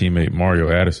 I had a teammate,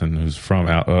 Mario Addison, who's from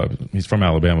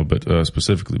Alabama, but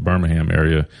specifically Birmingham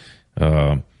area.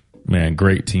 Man,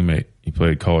 great teammate. He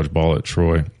played college ball at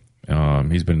Troy.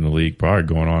 He's been in the league probably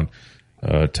going on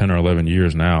 10 or 11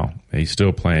 years now. He's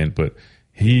still playing, but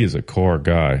he is a car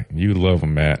guy. You love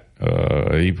him, Matt.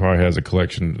 He probably has a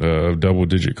collection of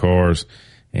double-digit cars,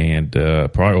 and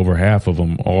probably over half of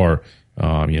them are,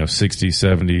 60,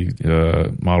 70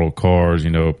 model cars,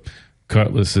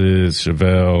 Cutlasses,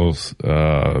 Chevelles,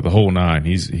 the whole nine.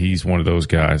 He's one of those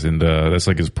guys, and that's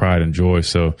like his pride and joy.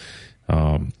 So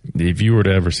if you were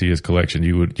to ever see his collection,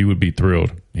 you would be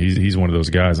thrilled. He's one of those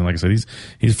guys, and like I said,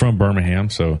 he's from Birmingham.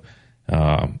 So,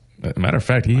 matter of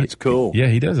fact, that's cool. Yeah,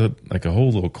 he does a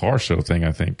whole little car show thing,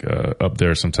 I think, up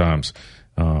there sometimes.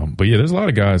 But yeah, there's a lot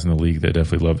of guys in the league that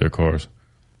definitely love their cars.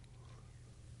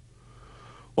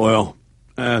 Well,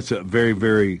 that's a very,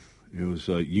 very. It was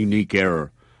a unique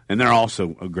era, and there are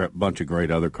also a bunch of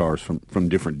great other cars from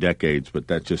different decades. But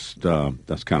that's just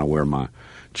that's kind of where my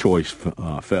choice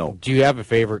fell. Do you have a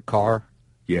favorite car?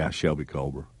 Yeah, Shelby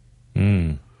Cobra.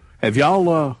 Have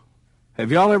y'all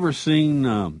ever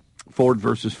seen Ford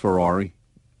versus Ferrari?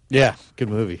 Yeah, good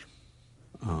movie.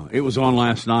 It was on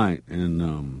last night,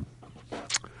 and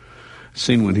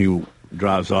seen when he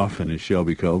drives off in his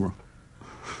Shelby Cobra.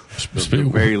 The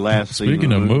very last scene.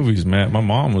 Speaking of movies, Matt, my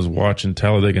mom was watching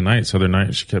Talladega Nights the other night,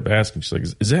 and she kept asking, she's like,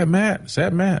 "Is that Matt? Is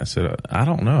that Matt?" I said, "I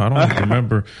don't know. I don't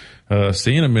remember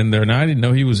seeing him in there." And I didn't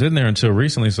know he was in there until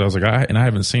recently, so I was like, I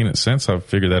haven't seen it since I've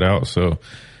figured that out. So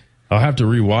I'll have to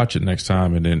rewatch it next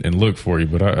time and look for you.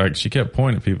 But she kept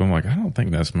pointing at people. I'm like, I don't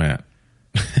think that's Matt.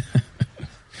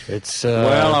 It's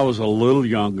well, I was a little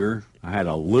younger. I had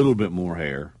a little bit more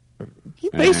hair. You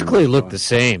basically look the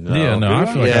same, though. Yeah, no,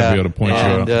 I feel like I'd be able to point you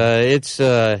out. It's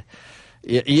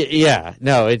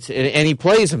and he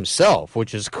plays himself,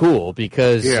 which is cool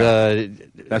because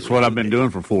that's what I've been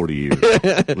doing for 40 years,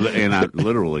 and I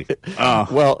literally.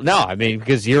 Well, no, I mean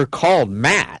because you're called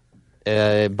Matt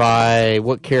by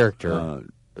what character?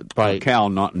 By Cal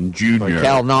Naughton Jr. By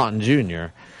Cal Naughton Jr.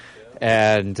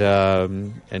 And yeah.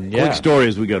 Quick story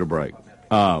as we go to break.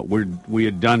 We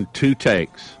had done 2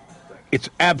 takes. It's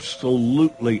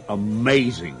absolutely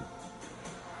amazing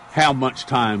how much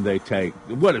time they take.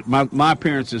 My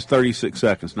appearance is 36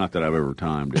 seconds. Not that I've ever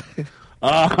timed it,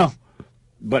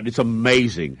 but it's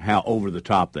amazing how over the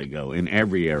top they go in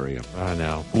every area. I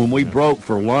know. When we broke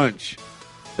for lunch,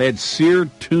 they had seared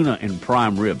tuna and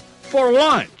prime rib for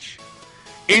lunch.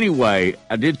 Anyway,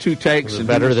 I did 2 takes. Was it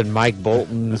better than Mike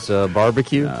Bolton's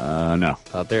barbecue? No,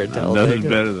 out there at Talladega. Nothing's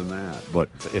better than that. But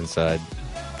it's inside.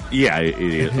 Yeah, it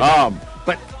is.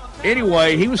 But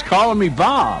anyway, he was calling me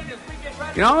Bob.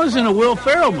 I was in a Will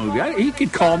Ferrell movie. He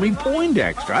could call me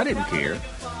Poindexter. I didn't care.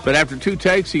 But after 2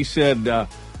 takes, he said,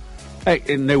 hey,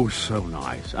 and they were so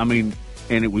nice. I mean,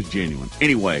 and it was genuine.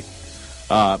 Anyway,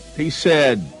 he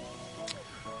said,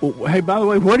 well, hey, by the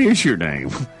way, what is your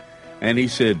name? And he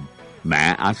said,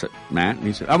 Matt. I said, Matt. And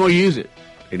he said, I'm going to use it.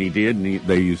 And he did, and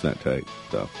they used that take.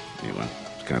 So, anyway.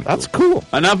 That's cool.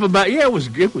 Enough about it was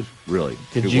really.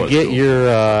 Did you get cool.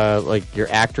 your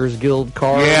Actors Guild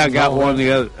card? Yeah, I got one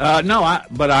the other.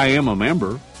 But I am a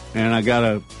member, and I got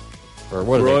a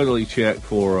royalty check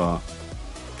for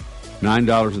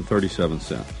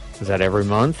 $9.37. Is that every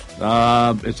month?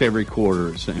 It's every quarter,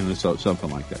 and it's something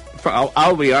like that.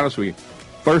 I'll be honest with you.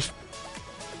 First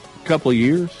couple of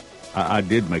years, I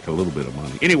did make a little bit of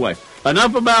money. Anyway,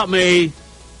 enough about me.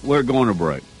 We're going to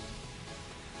break.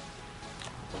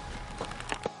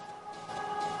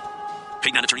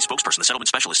 Paid non-attorney spokesperson, the settlement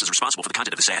specialist, is responsible for the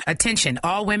content of this ad. Attention,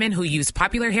 all women who use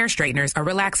popular hair straighteners or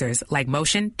relaxers like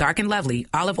Motion, Dark and Lovely,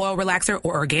 Olive Oil Relaxer,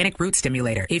 or Organic Root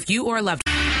Stimulator. If you or a loved...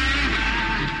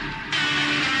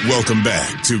 Welcome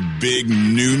back to Big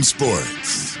Noon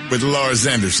Sports with Lars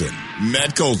Anderson,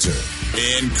 Matt Coulter,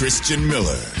 and Christian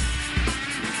Miller.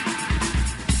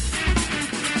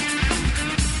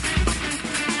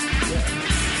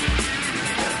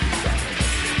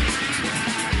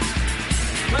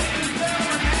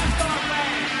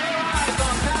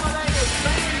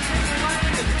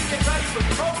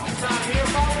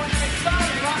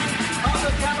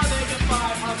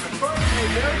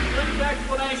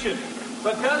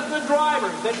 Because the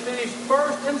drivers that finished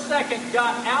first and second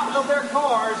got out of their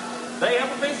cars, they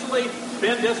have officially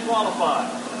been disqualified.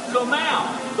 So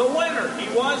now, the winner, he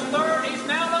was third, he's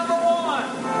now number one.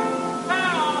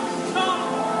 Now, Tom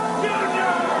Jr.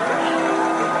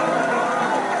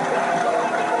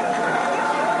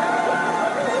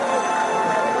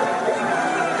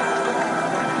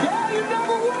 Yeah, you're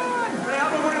number one. Hey,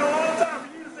 I've been waiting a long time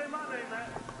for you to say my name, man.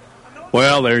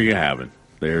 Well, there you have it.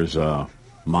 There's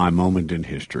my moment in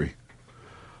history.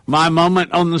 My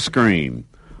moment on the screen.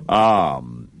 By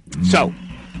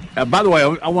the way,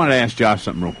 I wanted to ask Josh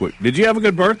something real quick. Did you have a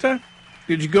good birthday?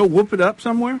 Did you go whoop it up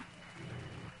somewhere?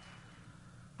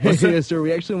 Yes, sir.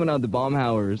 We actually went out to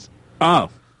Baumhauer's. Oh,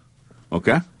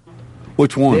 okay.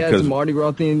 Which one? They had some Mardi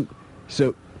Gras thing.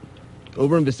 So,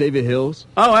 over in Vestavia Hills.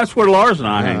 Oh, that's where Lars and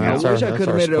I hang out. I wish I could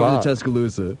have made it over to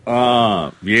Tuscaloosa.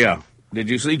 Yeah. Did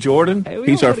you see Jordan? Hey,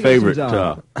 he's our favorite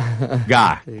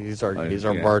guy. He's our bartender.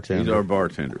 He's our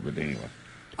bartender. But anyway,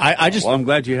 Well, I'm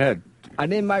glad you had. I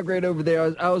didn't migrate over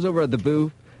there. I was over at the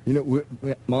booth. You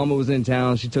know, Mama was in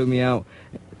town. She took me out.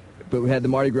 But we had the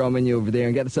Mardi Gras menu over there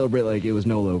and got to celebrate like it was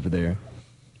NOLA over there.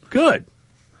 Good.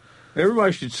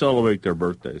 Everybody should celebrate their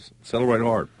birthdays. Celebrate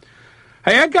hard.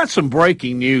 Hey, I got some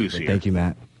breaking news here. Thank you,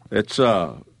 Matt. It's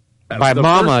by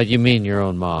Mama, you mean your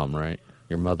own mom, right?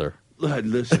 Your mother.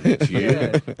 Listen, it's you.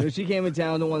 Yeah. She came in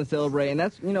town and wanted to celebrate, and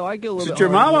that's, I get a little bit. Is it your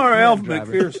mama or Elf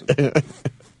McPherson?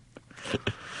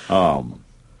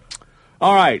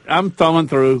 All right, I'm thumbing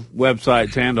through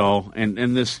websites and all,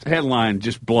 and this headline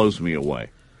just blows me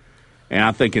away. And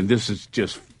I'm thinking this is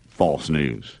just false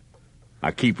news.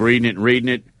 I keep reading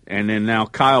it, and then now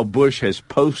Kyle Busch has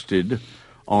posted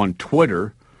on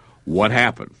Twitter what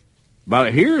happened.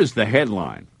 But here is the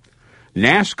headline.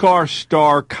 NASCAR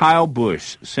star Kyle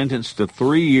Busch sentenced to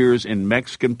 3 years in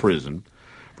Mexican prison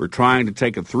for trying to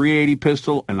take a .380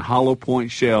 pistol and hollow point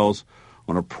shells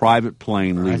on a private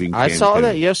plane leaving Cancun. I saw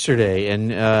that yesterday,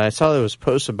 and I saw that it was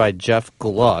posted by Jeff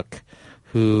Gluck,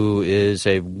 who is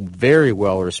a very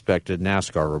well-respected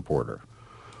NASCAR reporter.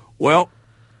 Well,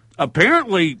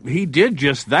 apparently he did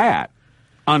just that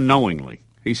unknowingly.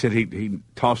 He said he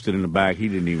tossed it in the bag. He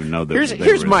didn't even know that.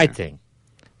 Here's my thing.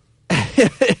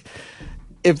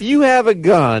 If you have a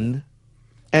gun,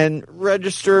 and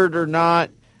registered or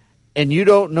not, and you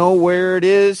don't know where it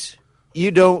is, you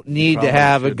don't need to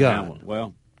have a gun.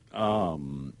 Well,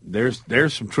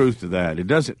 there's some truth to that. It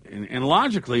doesn't, and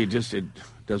logically, it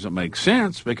doesn't make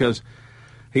sense because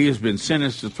he has been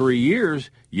sentenced to 3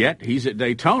 years. Yet he's at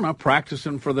Daytona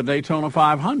practicing for the Daytona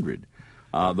 500.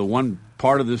 The one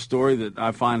part of this story that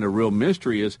I find a real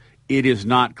mystery is it is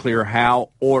not clear how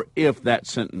or if that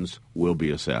sentence will be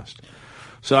assessed.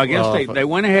 So I guess they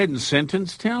went ahead and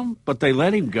sentenced him, but they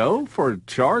let him go for a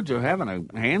charge of having a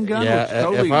handgun. Yeah,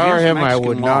 totally if I were him,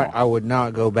 Mexican I would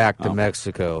not go back to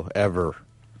Mexico ever.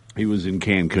 He was in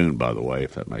Cancun, by the way,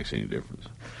 if that makes any difference.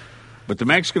 But the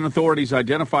Mexican authorities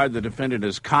identified the defendant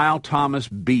as Kyle Thomas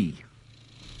B.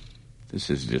 This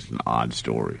is just an odd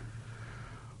story.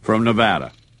 From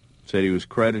Nevada. Said he was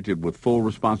credited with full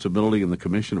responsibility in the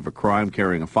commission of a crime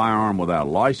carrying a firearm without a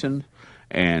license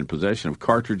and possession of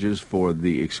cartridges for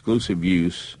the exclusive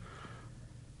use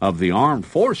of the armed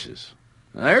forces.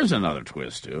 There's another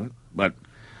twist to it. But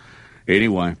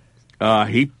anyway,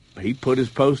 he put his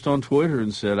post on Twitter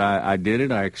and said, I did it,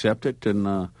 I accept it,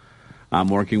 and I'm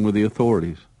working with the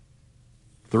authorities.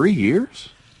 3 years?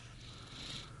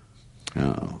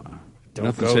 Oh,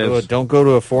 don't go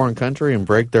to a foreign country and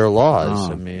break their laws.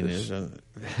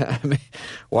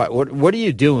 What are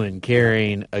you doing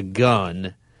carrying a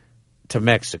gun to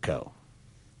Mexico?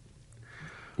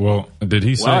 Well, did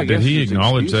he say? Did he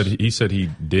acknowledge that he said he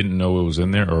didn't know it was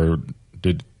in there, or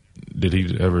did did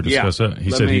he ever discuss that? He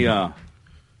Let said me,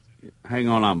 hang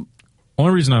on.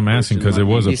 Only reason I'm asking because it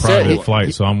was a private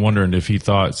flight, so I'm wondering if he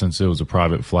thought since it was a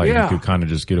private flight, he could kind of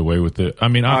just get away with it. I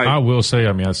mean, I will say,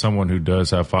 I mean, as someone who does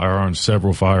have firearms,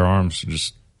 several firearms,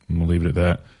 just I'm gonna leave it at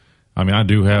that. I mean, I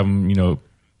do have them, you know,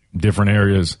 different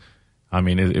areas. I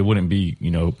mean, it wouldn't be,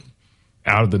 you know,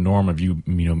 out of the norm if you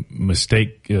know,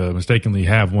 mistakenly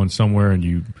have one somewhere and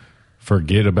you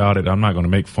forget about it. I'm not going to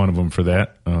make fun of him for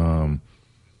that.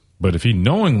 But if he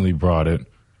knowingly brought it,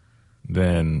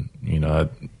 then, you know,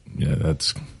 yeah,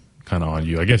 that's kind of on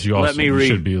you. I guess you also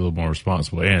should be a little more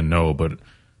responsible and know. But,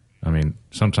 I mean,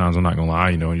 sometimes I'm not going to lie,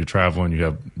 you know, when you're traveling, you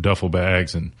have duffel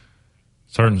bags and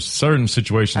certain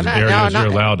situations, areas you're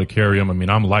allowed to carry them. I mean,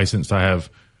 I'm licensed. I have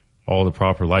all the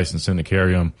proper licensing to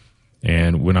carry them.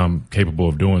 And when I'm capable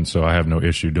of doing so, I have no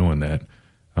issue doing that.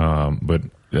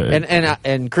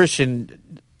 And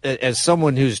Christian, as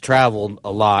someone who's traveled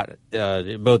a lot,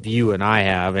 both you and I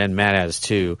have, and Matt has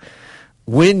too,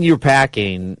 when you're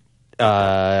packing,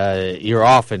 you're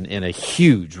often in a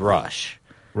huge rush,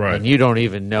 right? And you don't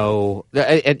even know.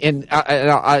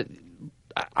 I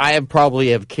have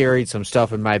probably carried some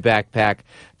stuff in my backpack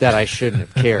that I shouldn't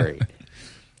have carried.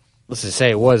 Let's just say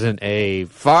it wasn't a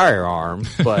firearm,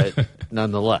 but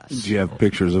nonetheless. Do you have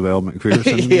pictures of Elle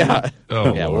McPherson? Yeah.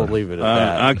 Oh, yeah, we'll leave it at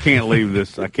that. I can't leave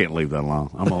this. I can't leave that alone.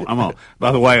 I'm on.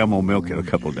 By the way, I'm gonna milk it a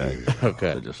couple of days.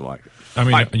 Okay. I just like it. I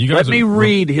mean, right, you guys let me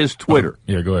read his Twitter.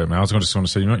 Yeah, go ahead, man. I was just going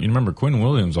to say, you remember Quinn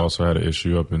Williams also had an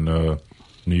issue up in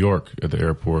New York at the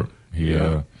airport. He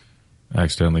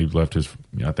accidentally left his,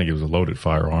 I think it was a loaded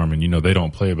firearm, and, you know, they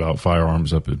don't play about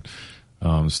firearms up in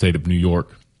the state of New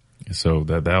York. So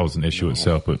that was an issue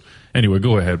itself. But anyway,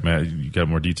 go ahead, Matt. You got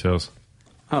more details?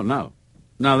 Oh, no.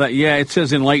 No, it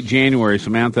says in late January,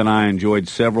 Samantha and I enjoyed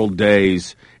several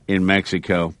days in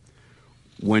Mexico.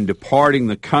 When departing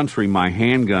the country, my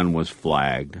handgun was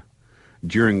flagged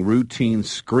during routine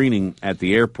screening at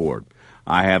the airport.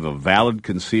 I have a valid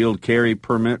concealed carry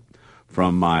permit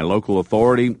from my local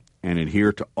authority and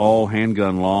adhere to all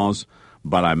handgun laws,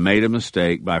 but I made a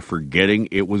mistake by forgetting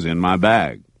it was in my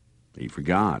bag. He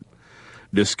forgot.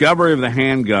 Discovery of the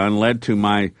handgun led to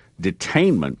my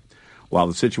detainment while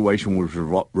the situation was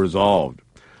resolved.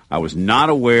 I was not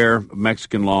aware of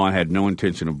Mexican law and had no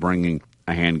intention of bringing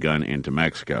a handgun into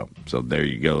Mexico. So there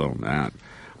you go on that.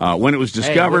 When it was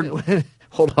discovered...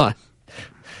 Hold on.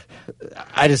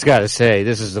 I just got to say,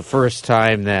 this is the first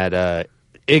time that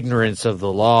ignorance of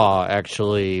the law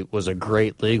actually was a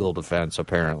great legal defense,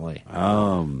 apparently.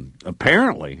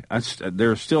 Apparently.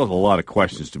 There's still a lot of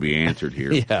questions to be answered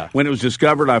here. Yeah. When it was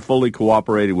discovered, I fully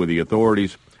cooperated with the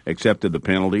authorities, accepted the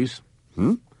penalties,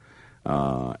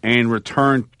 and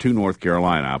returned to North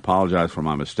Carolina. I apologize for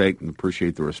my mistake and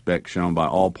appreciate the respect shown by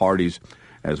all parties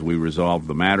as we resolved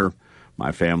the matter.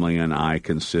 My family and I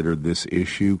considered this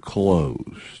issue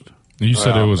closed. You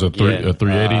said it was a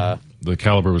 380? The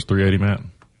caliber was 380, Matt?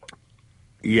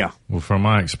 Yeah. Well, from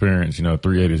my experience, you know,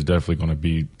 380 is definitely going to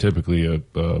be typically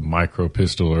a micro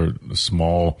pistol or a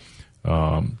small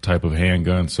type of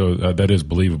handgun. So that is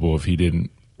believable if he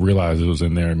didn't realize it was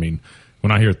in there. I mean,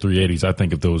 when I hear 380s, I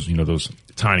think of those, you know, those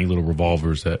tiny little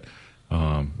revolvers that,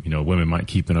 you know, women might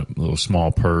keep in a little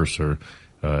small purse or,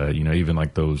 you know, even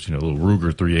like those, you know, little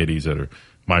Ruger 380s that are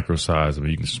micro size. I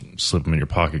mean, you can slip them in your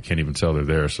pocket, can't even tell they're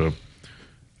there. So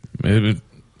it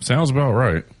sounds about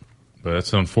right. But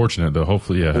that's unfortunate, though.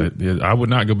 Hopefully, I would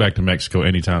not go back to Mexico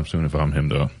anytime soon if I'm him,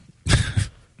 though.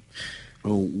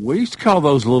 We used to call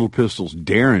those little pistols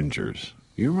Derringers.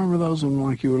 You remember those when,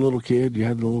 like, you were a little kid? You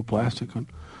had the little plastic one?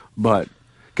 But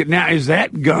now, is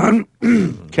that gun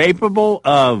capable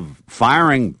of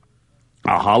firing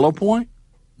a hollow point?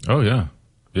 Oh, yeah.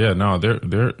 Yeah, no,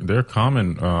 they're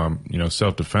common, you know,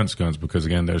 self-defense guns because,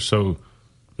 again, they're so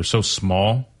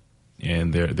small.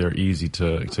 And they're easy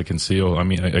to conceal. I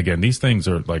mean, again, these things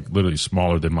are like literally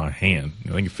smaller than my hand. You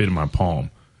know, they can fit in my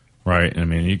palm, right? I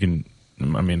mean, you can.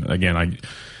 I mean, again,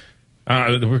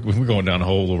 we're going down a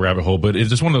whole little rabbit hole, but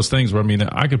it's just one of those things where I mean,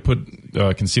 I could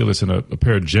conceal this in a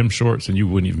pair of gym shorts, and you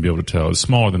wouldn't even be able to tell. It's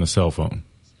smaller than a cell phone,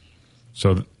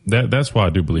 so that's why I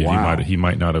do believe he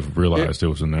might not have realized it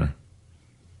was in there.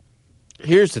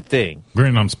 Here's the thing.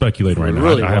 Granted, I'm speculating right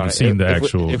now. I haven't seen the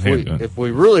actual handgun. If we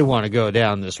really want to go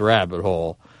down this rabbit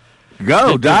hole,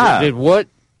 did what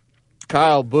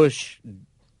Kyle Busch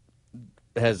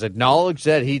has acknowledged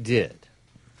that he did,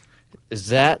 is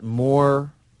that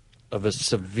more of a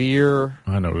severe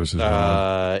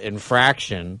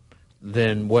infraction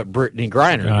than what Brittany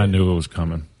Griner did? I knew it was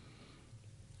coming.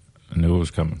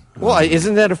 Well,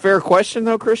 isn't that a fair question,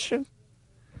 though, Christian?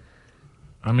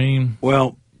 I mean...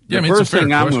 Well... Yeah, the first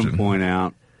thing I'm going to point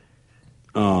out,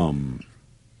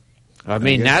 I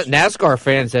mean, NASCAR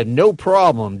fans had no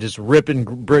problem just ripping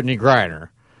Brittany Griner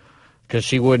because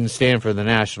she wouldn't stand for the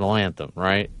national anthem,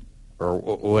 right? Or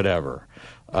whatever.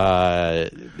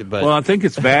 But well, I think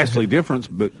it's vastly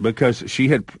different because she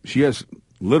has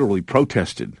literally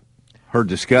protested her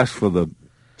disgust for the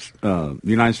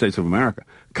United States of America.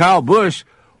 Kyle Busch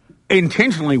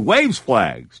intentionally waves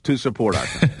flags to support our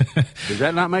country. Does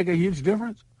that not make a huge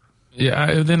difference?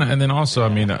 Yeah, and then also, I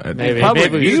mean, maybe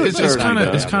it's kind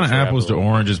of apples to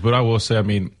oranges. But I will say, I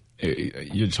mean,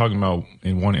 you're talking about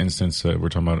in one instance we're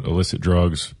talking about illicit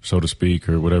drugs, so to speak,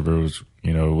 or whatever it was,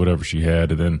 whatever she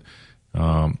had, and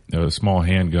then a small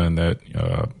handgun that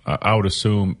I would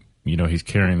assume, he's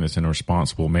carrying this in a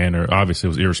responsible manner. Obviously,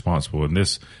 it was irresponsible in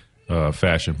this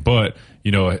fashion, but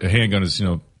a handgun is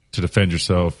to defend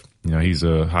yourself. He's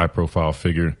a high profile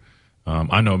figure.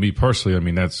 I know me personally. I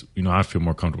mean, that's I feel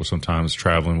more comfortable sometimes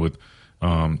traveling with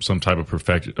some type of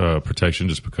protection,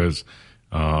 just because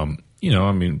I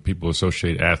mean, people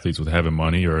associate athletes with having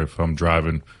money, or if I'm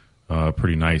driving a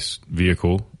pretty nice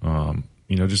vehicle,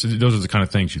 just those are the kind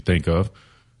of things you think of.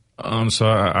 So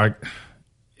I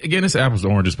again, it's apples to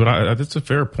oranges, but that's a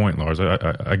fair point, Lars.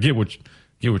 I get what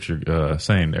you're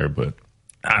saying there, but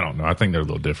I don't know. I think they're a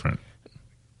little different.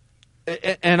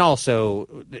 And also,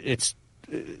 it's.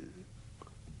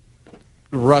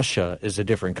 Russia is a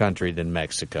different country than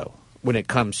Mexico when it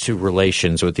comes to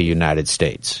relations with the United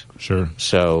States. Sure.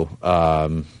 So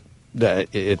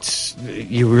it's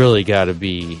you really got to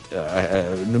be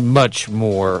much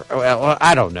more. Well,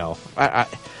 I don't know.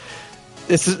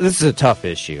 This is a tough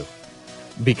issue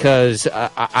because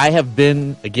I have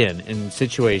been again in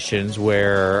situations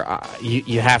where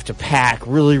you have to pack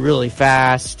really, really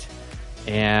fast,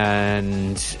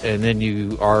 and then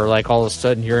you are like all of a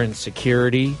sudden you're in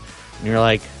security. And you're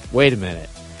like, wait a minute,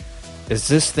 is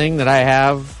this thing that I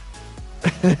have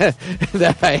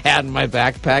that I had in my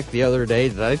backpack the other day,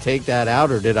 did I take that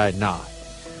out or did I not?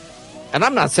 And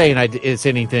I'm not saying it's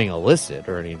anything illicit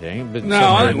or anything, but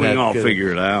no, I think we can all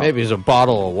figure it out. Maybe it's a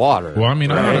bottle of water. Well, I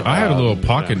mean, right? I had a little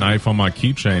pocket knife on my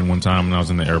keychain one time when I was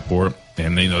in the airport,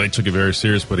 and they took it very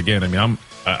serious. But again, I mean,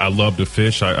 I love to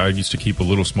fish. I used to keep a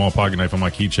little small pocket knife on my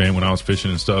keychain when I was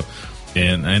fishing and stuff.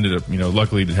 And I ended up,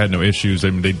 luckily they had no issues.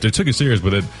 I mean, they took it serious,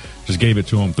 but it just gave it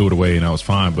to them, threw it away, and I was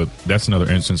fine. But that's another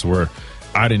instance where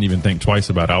I didn't even think twice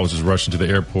about it. I was just rushing to the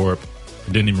airport.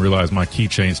 I didn't even realize my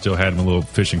keychain still had my little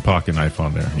fishing pocket knife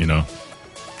on there, I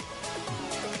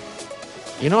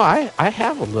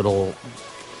have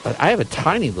a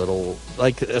tiny little,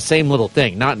 like the same little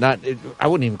thing. I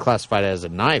wouldn't even classify it as a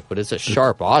knife, but it's a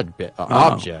sharp object.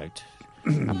 I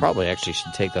probably actually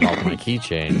should take that off my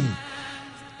keychain.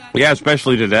 Yeah,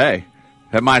 especially today.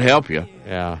 That might help you.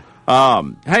 Yeah.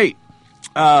 Hey.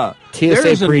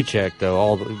 TSA pre-check,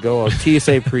 though. Go on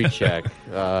TSA pre-check.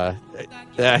 I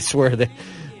swear that.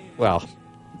 Well,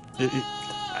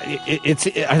 I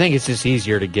think it's just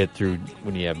easier to get through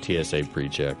when you have TSA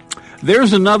pre-check.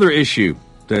 There's another issue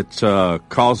that's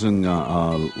causing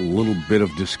a little bit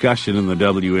of discussion in the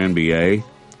WNBA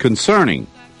concerning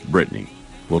Brittany.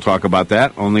 We'll talk about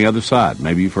that on the other side.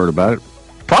 Maybe you've heard about it.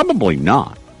 Probably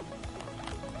not.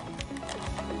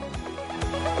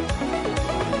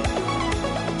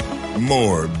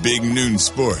 More Big Noon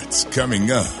Sports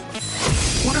coming up.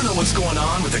 Want to know what's going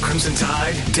on with the Crimson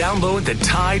Tide? Download the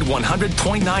Tide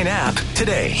 100.9 app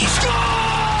today.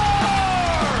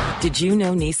 Did you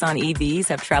know Nissan EVs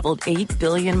have traveled 8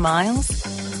 billion miles?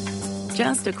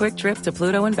 Just a quick trip to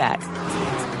Pluto and back.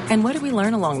 And what did we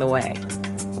learn along the way?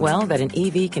 Well, that an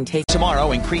EV can take...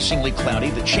 Tomorrow, increasingly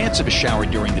cloudy, the chance of a shower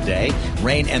during the day.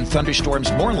 Rain and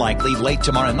thunderstorms more likely late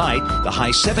tomorrow night. The high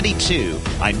 72.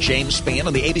 I'm James Spann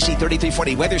on the ABC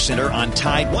 3340 Weather Center on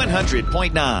Tide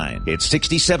 100.9. It's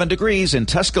 67 degrees in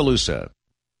Tuscaloosa.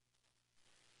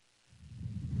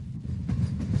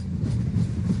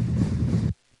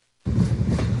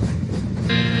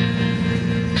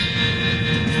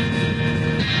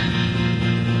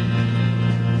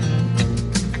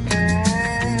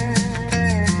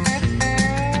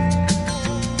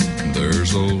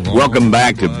 Welcome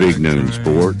back to Big Noon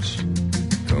Sports.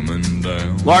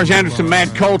 Lars Anderson,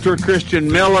 Matt Coulter,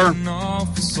 Christian Miller.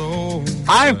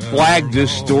 I flagged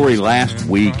this story last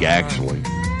week, actually.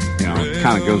 It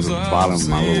kind of goes to the bottom of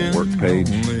my little work page.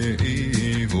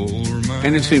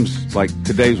 And it seems like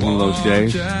today's one of those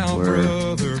days where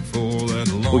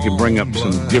we can bring up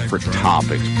some different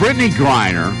topics. Brittany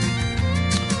Griner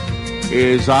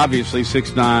is obviously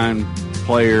 6'9",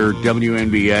 player,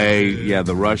 WNBA,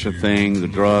 the Russia thing, the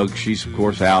drugs. She's, of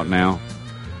course, out now.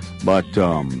 But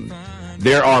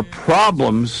there are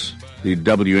problems the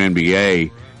WNBA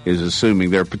is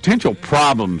assuming there are potential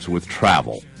problems with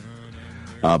travel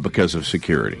because of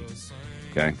security.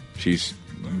 Okay, she's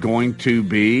going to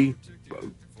be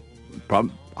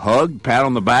hugged, pat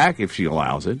on the back if she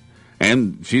allows it,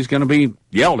 and she's going to be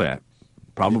yelled at.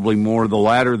 Probably more the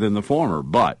latter than the former,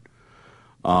 but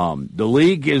the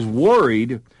league is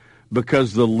worried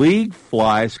because the league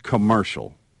flies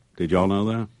commercial. Did y'all know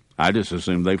that? I just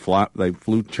assumed they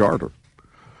flew charter.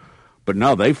 But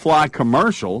no, they fly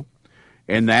commercial,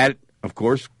 and that, of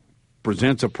course,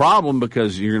 presents a problem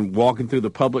because you're walking through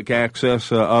the public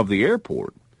access of the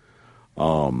airport.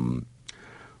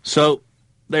 So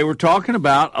they were talking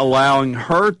about allowing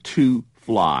her to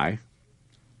fly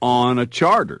on a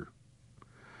charter,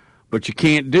 but you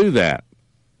can't do that.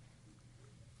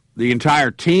 The entire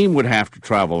team would have to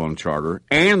travel on charter,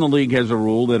 and the league has a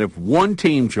rule that if one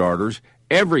team charters,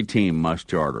 every team must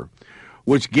charter,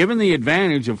 which, given the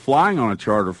advantage of flying on a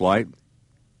charter flight,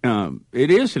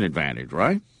 it is an advantage,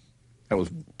 right? That was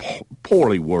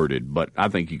poorly worded, but I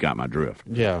think you got my drift.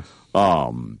 Yeah.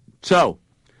 So,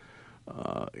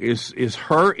 is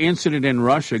her incident in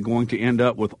Russia going to end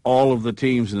up with all of the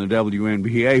teams in the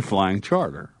WNBA flying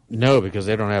charter? No, because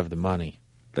they don't have the money.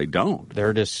 They don't.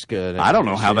 They're just good. I don't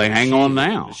know how they hang on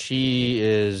now. She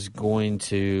is going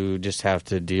to just have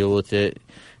to deal with it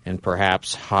and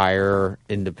perhaps hire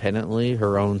independently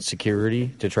her own security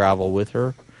to travel with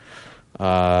her.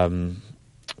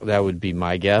 That would be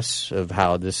my guess of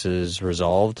how this is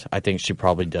resolved. I think she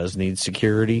probably does need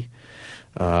security.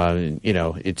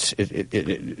 It's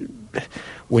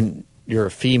when you're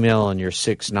a female and you're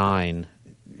 6'9",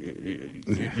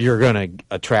 you're going to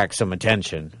attract some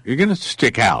attention. You're going to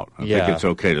stick out. I think it's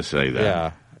okay to say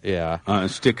that. Yeah.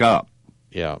 Stick up.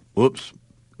 Yeah. Whoops.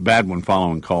 Bad one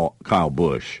following Kyle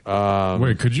Busch.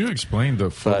 Wait, could you explain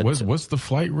what's the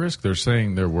flight risk? They're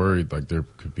saying they're worried like there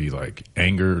could be like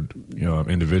angered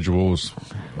individuals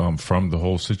from the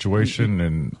whole situation,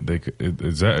 and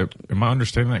am I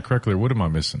understanding that correctly, or what am I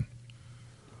missing?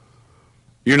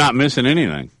 You're not missing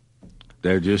anything.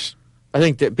 They're just. I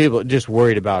think that people are just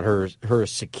worried about her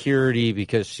security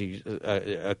because she's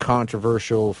a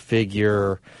controversial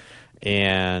figure,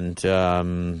 and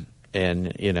that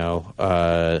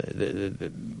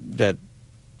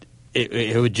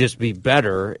it would just be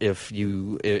better if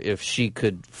she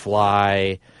could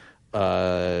fly,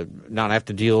 not have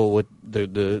to deal with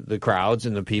the crowds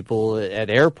and the people at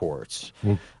airports.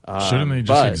 Well, shouldn't they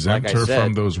just exempt her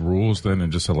from those rules then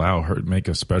and just allow her to make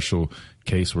a special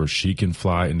case where she can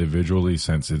fly individually,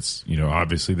 since it's,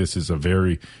 obviously this is a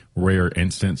very rare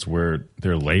instance where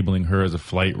they're labeling her as a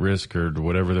flight risk or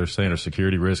whatever they're saying, or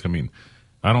security risk. I mean,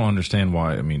 I don't understand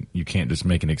why. I mean, you can't just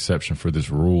make an exception for this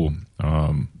rule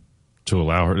to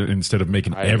allow her instead of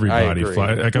making everybody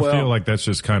fly. Like, I feel like that's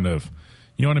just kind of,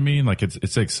 you know what I mean? Like,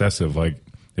 it's excessive. Like,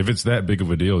 if it's that big of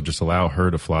a deal, just allow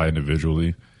her to fly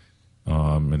individually,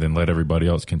 and then let everybody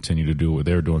else continue to do what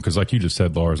they're doing. Because, like you just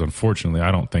said, Lars, unfortunately, I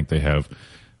don't think they have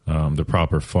the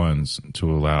proper funds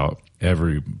to allow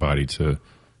everybody to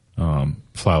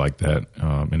fly like that,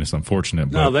 and it's unfortunate.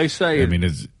 No, but, they say. I mean,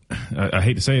 I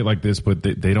hate to say it like this, but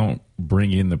they don't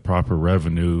bring in the proper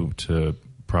revenue to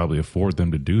probably afford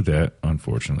them to do that,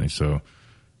 unfortunately. So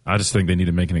I just think they need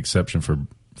to make an exception for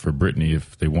Brittany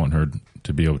if they want her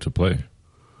to be able to play.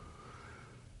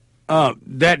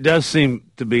 That does seem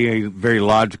to be a very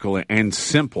logical and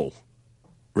simple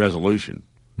resolution.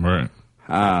 Right.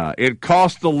 It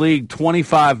cost the league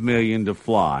 $25 million to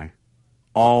fly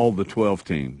all the 12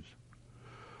 teams.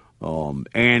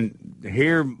 And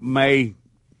here may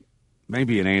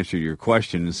be an answer to your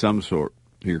question in some sort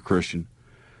here, Christian.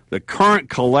 The current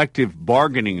collective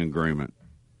bargaining agreement,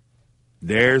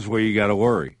 there's where you got to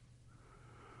worry.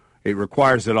 It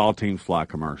requires that all teams fly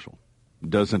commercial. It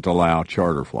doesn't allow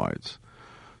charter flights.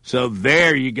 So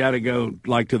there you got to go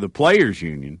like to the players'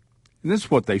 union. And this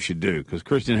is what they should do, because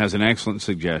Christian has an excellent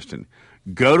suggestion.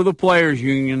 Go to the players'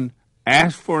 union,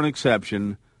 ask for an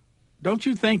exception. Don't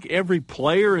you think every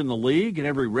player in the league and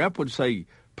every rep would say,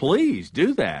 please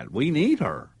do that. We need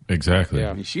her. Exactly.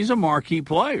 Yeah. I mean, she's a marquee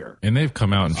player. And they've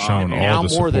come out and shown all the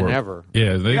support. More than ever.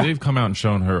 Yeah, they've come out and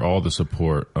shown her all the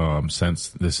support since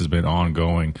this has been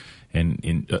ongoing.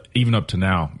 And even up to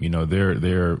now,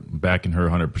 they're backing her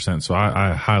 100%. So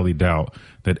I highly doubt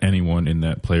that anyone in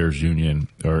that players' union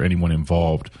or anyone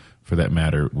involved, for that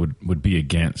matter, would be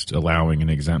against allowing an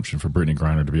exemption for Brittany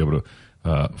Griner to be able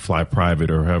to fly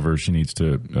private or however she needs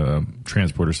to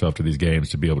transport herself to these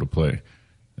games to be able to play.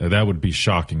 That would be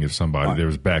shocking if there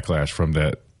was backlash from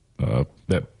that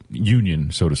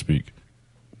union, so to speak.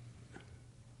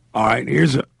 All right,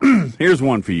 here's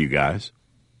one for you guys.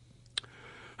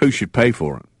 Who should pay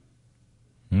for it?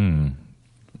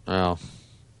 Well,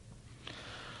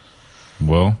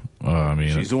 I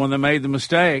mean, she's the one that made the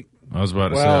mistake. I was about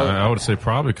to say, I would say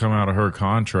probably come out of her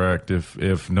contract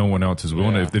if no one else is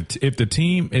willing. If the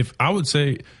team, I would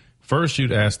say first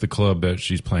you'd ask the club that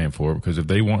she's playing for, because if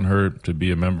they want her to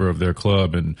be a member of their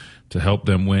club and to help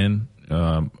them win,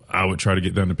 I would try to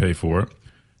get them to pay for it.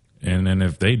 And then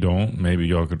if they don't, maybe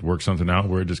y'all could work something out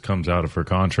where it just comes out of her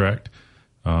contract.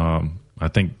 I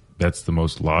think that's the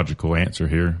most logical answer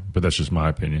here, but that's just my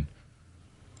opinion.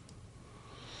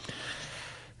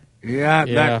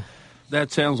 Yeah.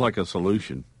 That sounds like a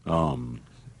solution.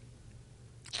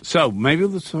 So maybe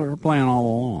that's her plan all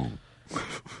along.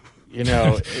 You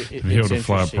know, Be able to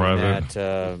fly private.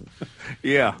 That,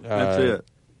 that's it.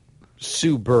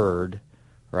 Sue Bird,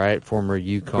 right, former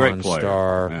UConn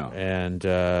star, and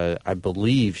I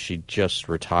believe she just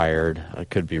retired. I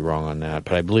could be wrong on that,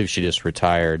 but I believe she just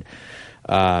retired.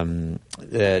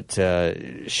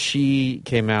 She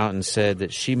came out and said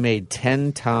that she made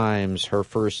 10 times her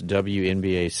first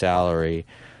WNBA salary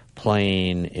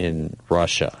playing in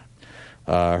Russia.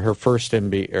 Her first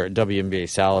WNBA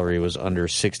salary was under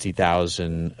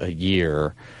 $60,000 a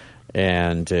year,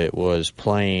 and it was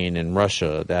playing in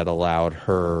Russia that allowed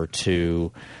her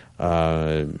to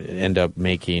end up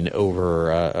making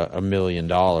over $1 million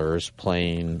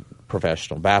playing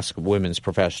women's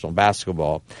professional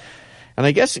basketball. And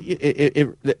I guess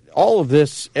all of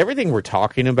this, everything we're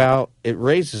talking about, it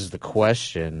raises the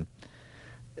question: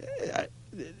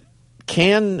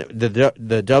 can the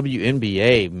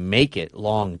WNBA make it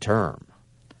long term?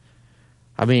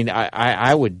 I mean,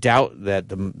 I would doubt that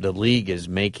the league is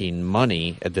making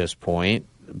money at this point,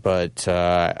 but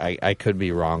I could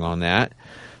be wrong on that.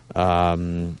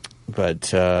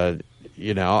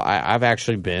 You know, I've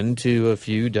actually been to a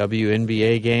few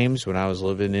WNBA games when I was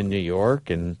living in New York,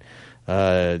 and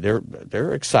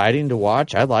they're exciting to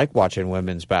watch. I like watching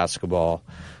women's basketball,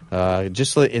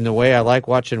 just in the way I like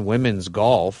watching women's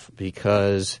golf,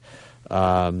 because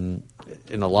in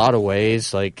a lot of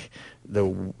ways, like the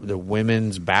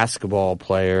women's basketball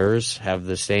players have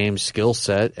the same skill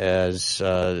set as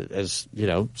you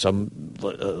know, some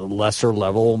lesser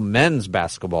level men's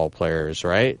basketball players,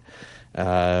 right?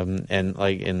 And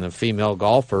the female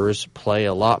golfers play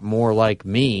a lot more like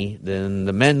me than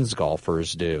the men's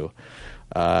golfers do.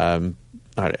 I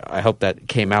hope that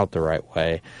came out the right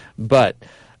way, but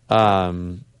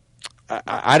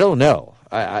I don't know.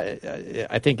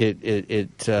 I think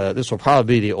this will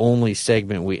probably be the only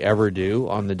segment we ever do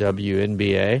on the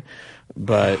WNBA.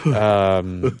 But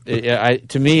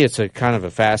to me, it's a kind of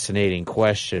a fascinating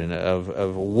question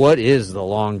of what is the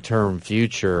long-term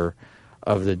future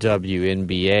of the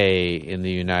WNBA in the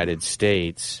United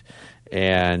States,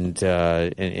 and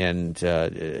again,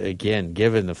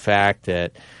 given the fact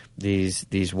that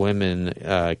these women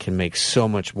can make so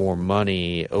much more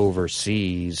money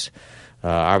overseas.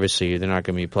 Obviously, they're not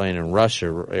going to be playing in Russia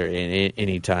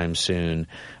anytime soon,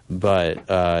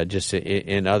 but just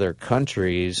in other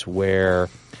countries where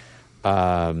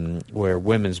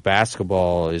women's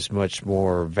basketball is much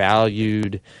more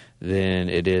valued than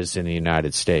it is in the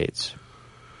United States.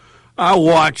 I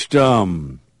watched the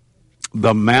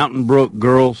Mountain Brook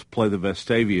girls play the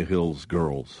Vestavia Hills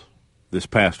girls this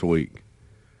past week.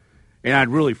 And I'd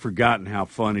really forgotten how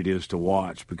fun it is to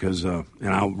watch because, and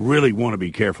I really want to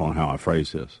be careful on how I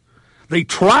phrase this. They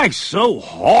try so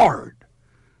hard.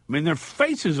 I mean, their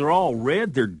faces are all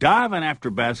red. They're diving after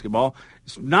basketball.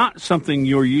 It's not something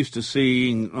you're used to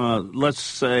seeing, let's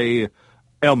say,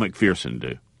 Elle Macpherson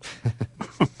do.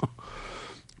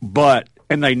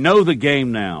 And they know the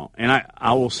game now. And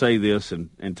I will say this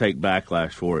and take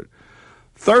backlash for it.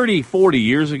 30, 40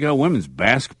 years ago, women's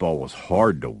basketball was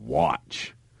hard to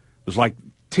watch. It was like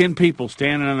 10 people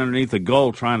standing underneath a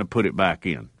goal trying to put it back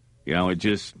in. You know, it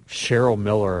just... Cheryl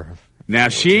Miller. Now,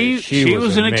 she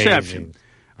was an exception.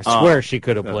 I swear she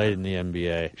could have played in the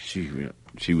NBA.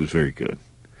 She was very good.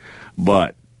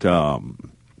 But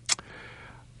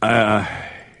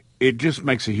it just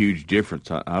makes a huge difference.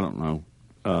 I don't know.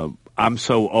 I'm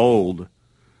so old,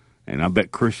 and I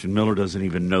bet Christian Miller doesn't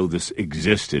even know this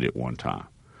existed at one time.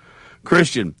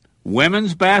 Christian,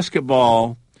 women's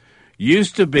basketball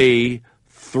used to be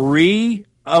 3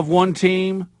 of one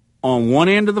team on one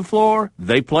end of the floor.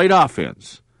 They played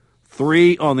offense.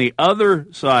 3 on the other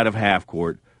side of half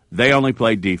court. They only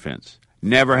played defense.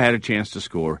 Never had a chance to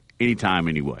score anytime,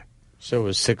 anyway. So it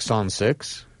was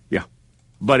 6-on-6? Yeah.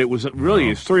 But it was really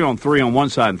it's 3-on-3 on one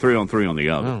side and 3-on-3 on the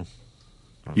other. Oh.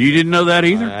 You didn't know that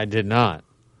either? I did not.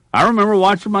 I remember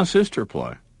watching my sister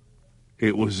play.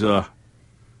 It was hard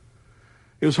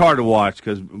to watch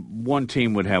because one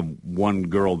team would have one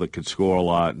girl that could score a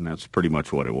lot, and that's pretty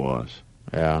much what it was.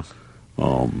 Yeah.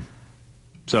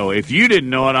 So if you didn't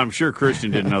know it, I'm sure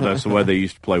Christian didn't know that's the way they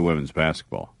used to play women's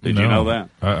basketball. Did you know that?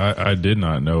 I did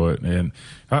not know it, and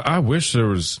I wish there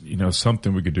was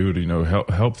something we could do to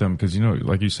help them, because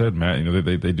like you said, Matt,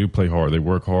 they do play hard, they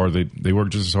work hard, they work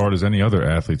just as hard as any other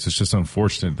athletes. It's just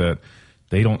unfortunate that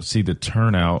they don't see the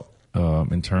turnout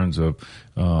in terms of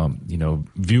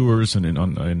viewers and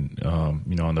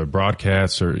on their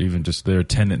broadcasts, or even just their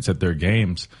attendance at their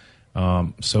games.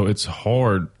 So it's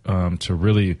hard to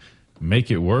really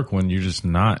make it work when you're just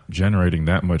not generating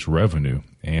that much revenue.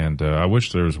 And I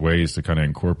wish there was ways to kind of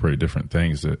incorporate different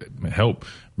things that help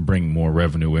bring more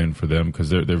revenue in for them, because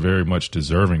they're very much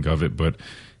deserving of it. But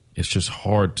it's just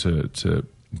hard to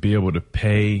be able to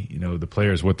pay the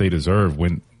players what they deserve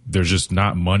when there's just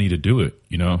not money to do it.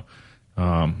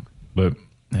 But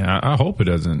yeah, I hope it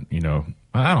doesn't.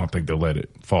 I don't think they'll let it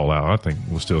fall out. I think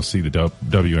we'll still see the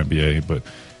WNBA, but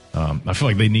I feel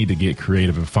like they need to get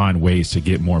creative and find ways to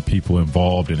get more people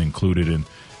involved and included in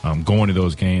going to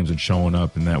those games and showing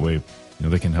up. And that way,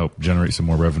 they can help generate some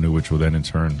more revenue, which will then in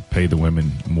turn pay the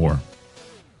women more.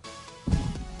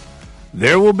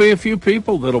 There will be a few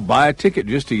people that'll buy a ticket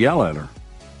just to yell at her.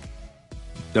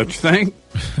 Don't you think?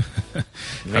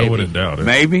 I wouldn't doubt it.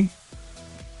 Maybe.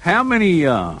 How many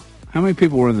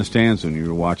people were in the stands when you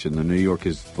were watching the New York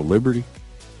is the Liberty?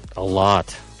 A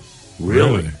lot.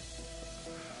 Really?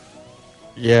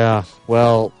 Yeah,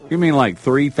 well... You mean like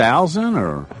 3,000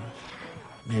 or?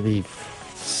 Maybe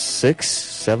 6,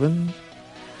 7?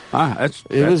 That's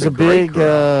was a big...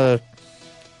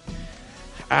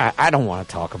 I don't want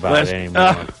to talk about it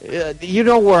anymore. You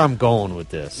know where I'm going with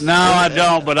this. No, I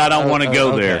don't, but I don't want to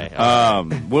go there.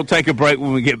 Okay. We'll take a break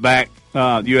when we get back.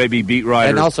 UAB beat writer.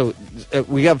 And also,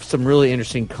 we have some really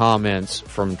interesting comments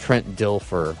from Trent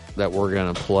Dilfer that we're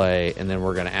going to play, and then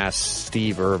we're going to ask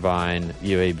Steve Irvine,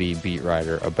 UAB beat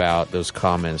writer, about those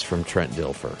comments from Trent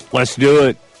Dilfer. Let's do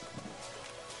it.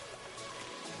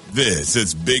 This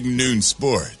is Big Noon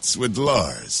Sports with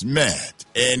Lars, Matt,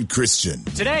 and Christian.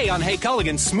 Today on Hey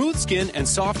Culligan, smooth skin and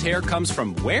soft hair comes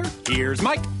from where? Here's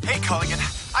Mike. Hey Culligan,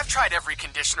 I've tried every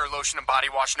conditioner, lotion, and body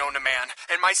wash known to man,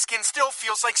 and my skin still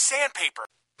feels like sandpaper.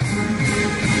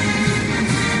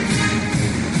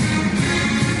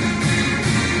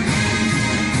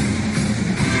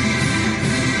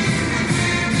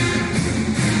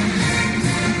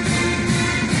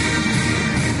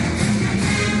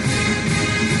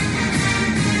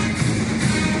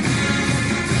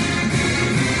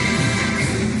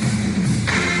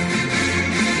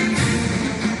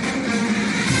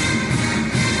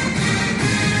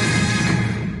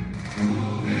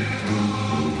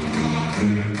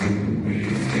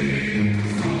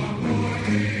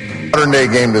 Modern day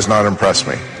game does not impress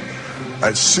me.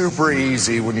 It's super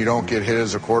easy when you don't get hit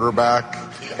as a quarterback,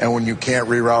 and when you can't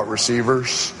reroute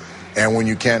receivers, and when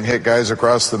you can't hit guys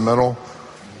across the middle.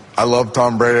 I love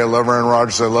Tom Brady, I love Aaron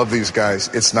Rodgers, I love these guys.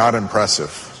 It's not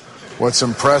impressive. What's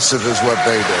impressive is what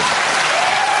they did.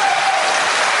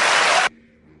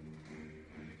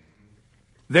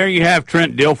 There you have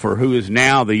Trent Dilfer, who is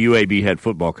now the UAB head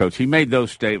football coach. He made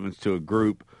those statements to a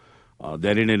group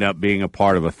that ended up being a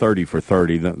part of a 30 for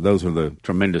 30. Those are the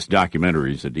tremendous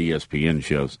documentaries that ESPN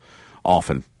shows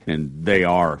often, and they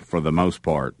are, for the most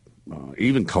part,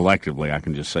 even collectively, I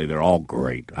can just say they're all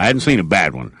great. I hadn't seen a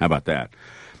bad one. How about that?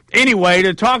 Anyway,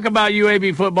 to talk about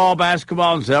UAB football,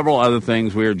 basketball, and several other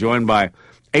things, we are joined by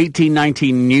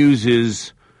 1819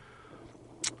 News'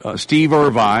 Steve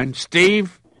Irvine.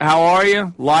 Steve, how are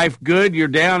you? Life good? You're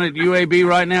down at UAB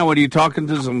right now. What, are you talking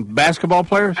to some basketball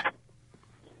players?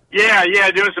 Yeah,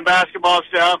 doing some basketball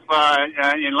stuff,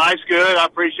 and life's good. I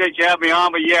appreciate you having me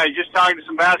on, but yeah, just talking to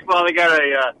some basketball. They got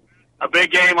a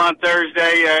big game on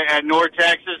Thursday at North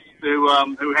Texas, who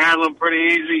handled them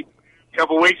pretty easy a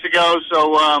couple weeks ago,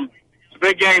 so it's a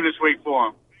big game this week for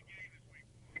them.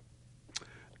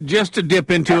 Just to dip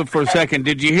into it for a second,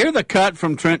 did you hear the cut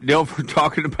from Trent Dilfer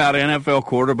talking about NFL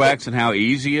quarterbacks and how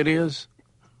easy it is?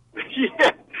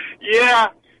 Yeah.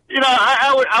 You know,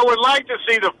 I would like to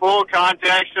see the full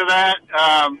context of that.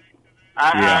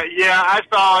 I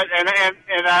saw it, and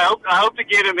I hope to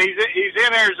get him. He's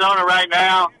in Arizona right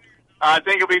now. I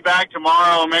think he'll be back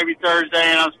tomorrow, maybe Thursday,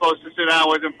 and I'm supposed to sit down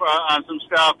with him on some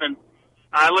stuff. And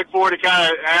I look forward to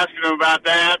kind of asking him about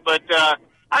that. But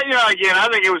I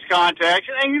think it was context.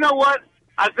 And you know what?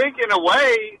 I think in a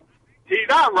way, he's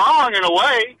not wrong. In a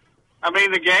way, I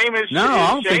mean, the game is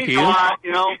changed a lot.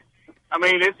 You know. I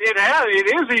mean, it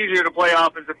is easier to play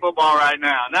offensive football right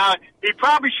now. Now, he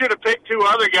probably should have picked two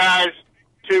other guys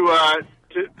to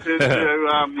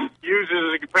use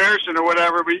as a comparison or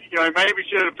whatever. But he maybe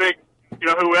should have picked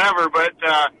whoever. But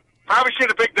probably should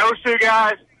have picked those two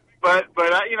guys. But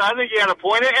you know, I think he had a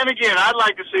point. And again, I'd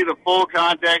like to see the full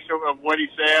context of what he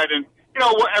said, and you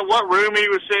know, what room he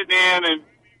was sitting in, and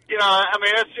you know, I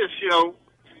mean, that's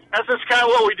just kind of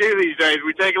what we do these days.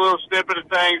 We take a little snippet of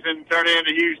things and turn it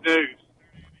into huge news.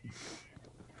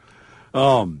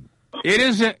 It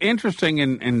is interesting,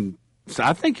 and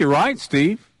I think you're right,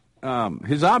 Steve.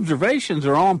 His observations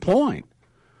are on point.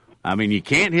 I mean, you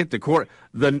can't hit the court.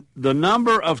 The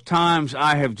number of times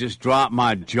I have just dropped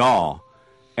my jaw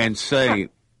and say,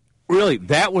 really,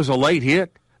 that was a late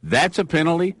hit? That's a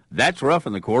penalty? That's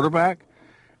roughing the quarterback?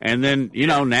 And then, you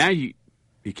know, now you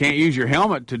can't use your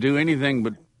helmet to do anything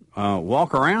but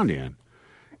walk around in.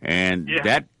 And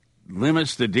that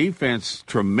limits the defense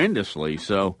tremendously.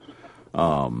 So,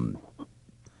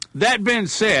 that being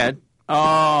said,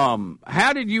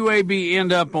 how did UAB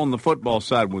end up on the football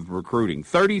side with recruiting?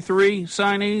 33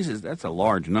 signees? That's a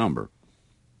large number.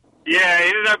 Yeah, it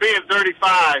ended up being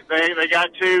 35. They got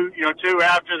two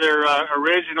after their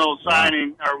original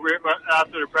signing or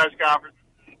after their press conference.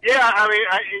 Yeah, I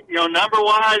mean, number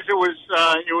wise, it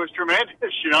was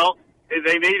tremendous. You know,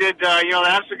 they needed.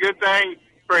 That's a good thing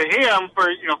for him,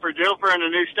 for Dilfer and the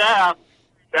new staff.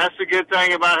 That's the good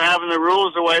thing about having the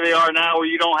rules the way they are now, where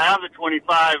you don't have the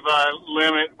 25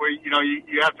 limit, where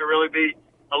you have to really be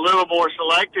a little more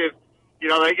selective. You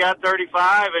know, they got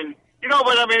 35, and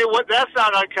but I mean, that's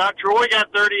not uncommon. Troy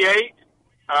got 38.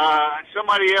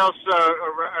 Somebody else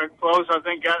close, I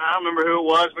think, I don't remember who it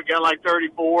was, but got like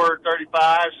 34,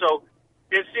 35. So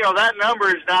it's that number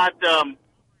is not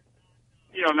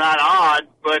not odd,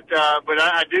 but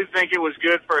I do think it was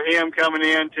good for him coming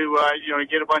in to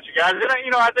get a bunch of guys.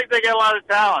 And I think they got a lot of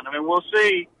talent. I mean, we'll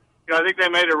see. I think they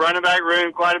made the running back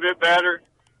room quite a bit better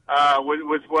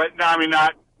with what. No, I mean,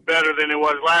 not better than it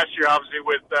was last year, obviously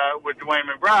with Dwayne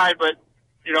McBride, but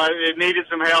it needed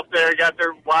some help there. Got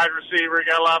their wide receiver,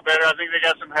 got a lot better. I think they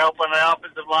got some help on the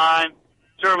offensive line.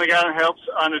 Certainly got some help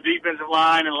on the defensive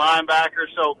line and linebacker.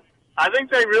 So I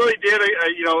think they really did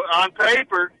on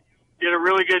paper, did a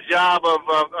really good job of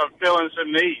filling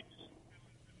some needs.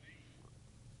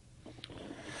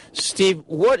 Steve,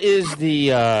 what is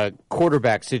the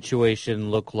quarterback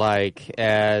situation look like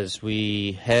as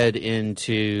we head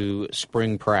into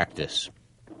spring practice?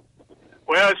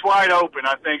 Well, it's wide open,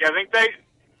 I think. I think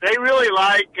they really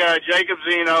like Jacob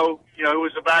Zeno, who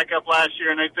was the backup last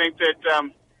year, and they think that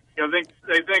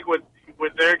they think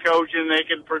with their coaching they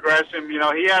can progress him.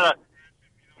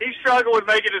 He struggled with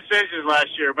making decisions last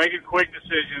year, making quick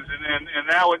decisions, and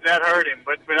that hurt him.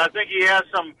 But I think he has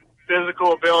some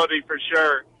physical ability for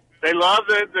sure. They love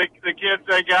the kid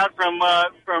they got from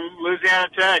Louisiana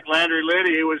Tech, Landry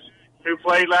Liddy, who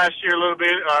played last year a little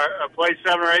bit, played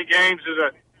 7 or 8 games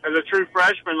as a true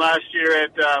freshman last year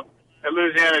at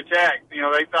Louisiana Tech.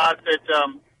 They thought that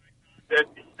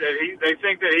they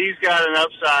think that he's got an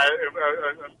upside,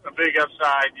 a big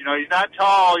upside. He's not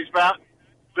tall. He's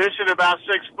listed about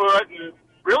 6 foot, and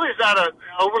really is not an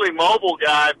overly mobile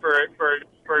guy for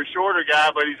a shorter guy,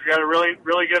 but he's got a really,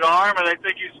 really good arm, and I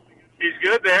think he's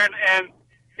good there. And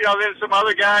then some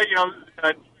other guy,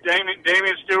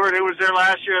 Damian Stewart, who was there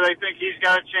last year, they think he's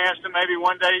got a chance to maybe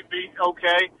one day be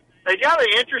okay. They got an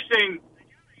interesting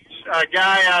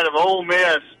guy out of Ole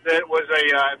Miss that was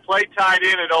played tight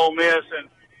end at Ole Miss, and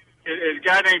a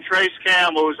guy named Trace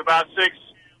Campbell, who's about 6'7",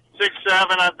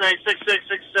 I think, 6'6",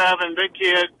 6'7", big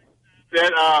kid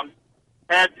that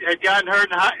had gotten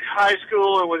hurt in high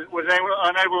school and was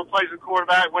unable to play as a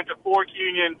quarterback. Went to Fork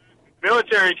Union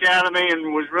Military Academy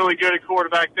and was really good at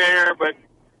quarterback there, but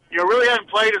really hasn't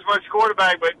played as much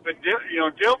quarterback. But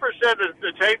Dilfer said that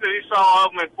the tape that he saw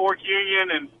of him at Fork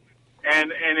Union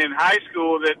and in high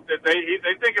school that they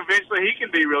think eventually he can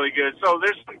be really good. So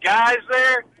there's some guys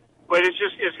there, but it's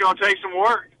going to take some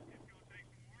work.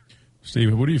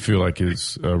 Steve, what do you feel like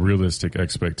is a realistic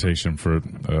expectation for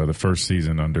the first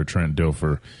season under Trent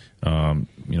Dilfer?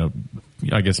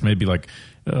 I guess maybe like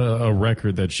a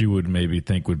record that you would maybe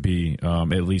think would be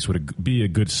at least would be a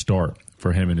good start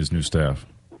for him and his new staff.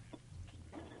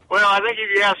 Well, I think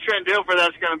if you ask Trent Dilfer,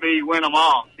 that's going to be win them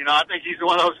all. I think he's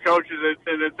one of those coaches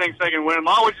that thinks they can win them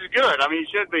all, which is good. I mean,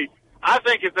 he should be. I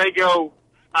think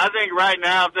right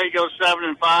now if they go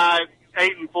 7-5,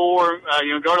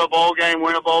 8-4, go to a bowl game,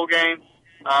 win a bowl game,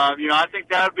 I think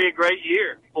that would be a great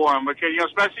year for them because,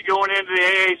 especially going into the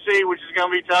AAC, which is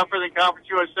going to be tougher than Conference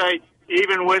USA,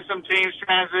 even with some teams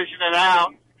transitioning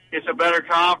out, it's a better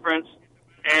conference.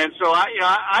 And so,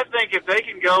 I think if they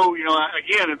can go,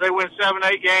 again, if they win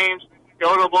 7-8 games,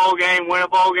 go to a bowl game, win a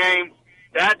bowl game,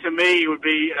 that to me would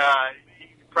be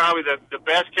probably the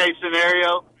best case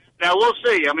scenario. Now we'll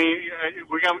see. I mean,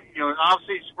 we're going to,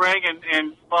 obviously spring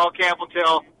and fall camp will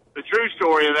tell the true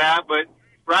story of that. But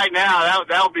right now,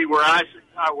 that'll be where I sit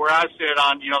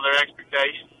on, their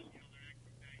expectations.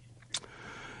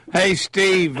 Hey,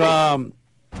 Steve,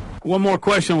 one more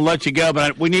question. We'll let you go,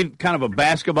 but we need kind of a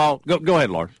basketball. Go ahead,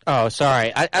 Lars. Oh,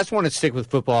 sorry. I just want to stick with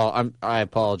football. I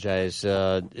apologize.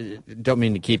 Don't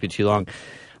mean to keep it too long.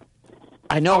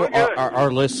 I know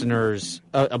our listeners,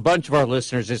 a bunch of our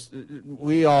listeners,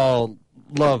 we all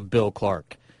love Bill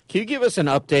Clark. Can you give us an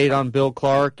update on Bill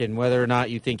Clark and whether or not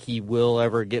you think he will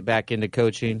ever get back into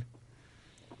coaching?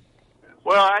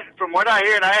 Well, from what I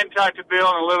hear, and I hadn't talked to Bill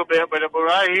in a little bit, but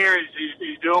what I hear is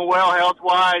he's doing well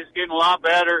health-wise, getting a lot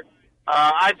better.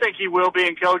 I think he will be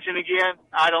in coaching again.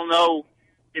 I don't know.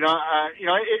 Lars,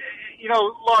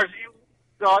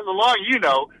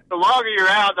 the longer you're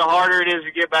out, the harder it is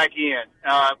to get back in.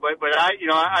 But I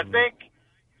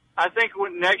think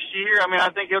next year, I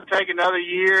think he'll take another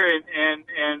year, and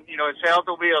his health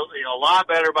will be a lot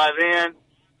better by then.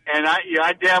 And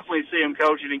I definitely see him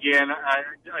coaching again.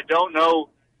 I don't know,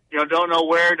 don't know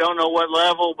where, don't know what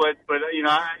level, but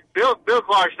Bill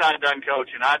Clark's not done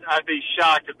coaching. I'd be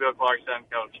shocked if Bill Clark's done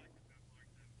coaching.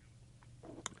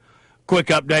 Quick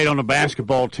update on the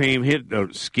basketball team. Hit the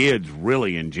skids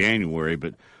really in January,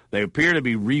 but they appear to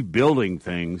be rebuilding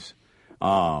things.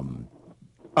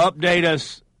 Update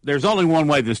us. There's only one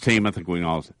way this team, I think we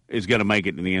all, is going to make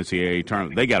it in the NCAA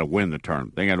tournament. They got to win the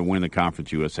tournament. They got to win the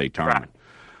Conference USA tournament.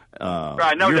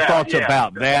 Right, no your doubt. thoughts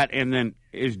about that, and then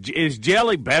is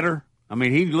Jelly better? I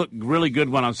mean, he looked really good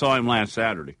when I saw him last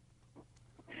Saturday.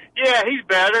 Yeah, he's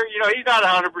better. He's not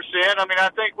 100%. I mean, I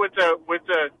think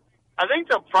I think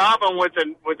the problem with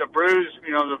the bruise,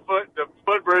 the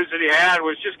foot bruise that he had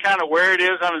was just kind of where it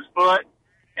is on his foot,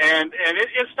 and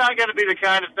it's not going to be the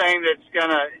kind of thing that's going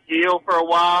to heal for a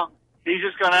while. He's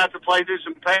just going to have to play through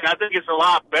some pain. I think it's a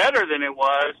lot better than it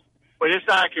was, but it's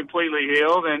not completely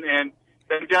healed, and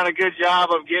they've done a good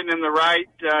job of getting him the right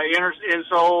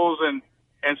insoles and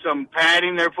some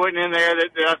padding they're putting in there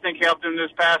that I think helped him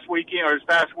this past week in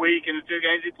the 2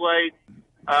 games he played.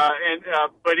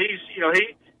 But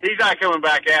he's not coming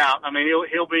back out. I mean,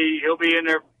 he'll be in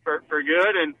there for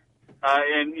good, and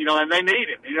they need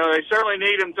him. They certainly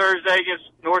need him Thursday against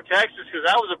North Texas, because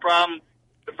that was a problem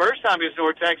the first time against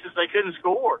North Texas. They couldn't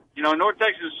score. North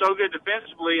Texas is so good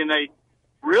defensively, and they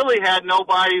really had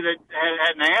nobody that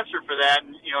had an answer for that.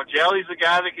 And, Jelly's the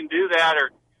guy that can do that, or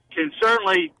can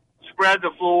certainly spread the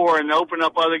floor and open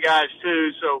up other guys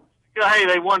too. So, hey,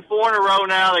 they won 4 in a row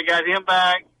now. They got him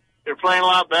back. They're playing a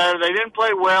lot better. They didn't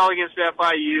play well against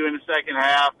FIU in the second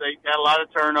half. They had a lot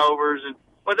of turnovers,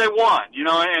 but they won,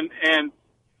 and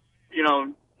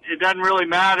it doesn't really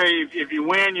matter if you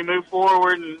win, you move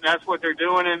forward, and that's what they're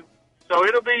doing. And so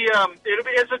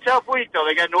it's a tough week though.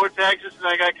 They got North Texas, and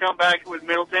they got to come back with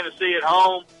Middle Tennessee at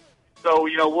home. So,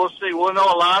 we'll see. We'll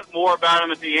know a lot more about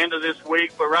them at the end of this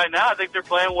week. But right now, I think they're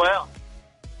playing well.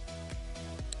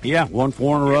 Yeah, won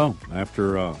 4 in a row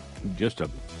after just a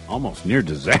almost near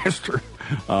disaster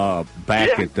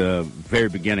back at the very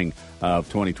beginning of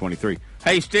 2023.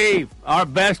 Hey, Steve, our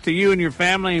best to you and your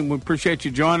family, and we appreciate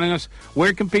you joining us.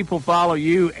 Where can people follow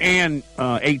you and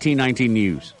 1819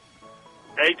 News?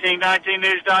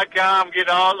 1819news.com. Get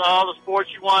all the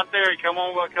sports you want there. Come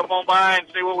on by and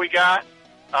see what we got.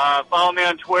 Follow me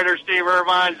on Twitter, Steve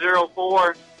Irvine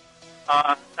 04.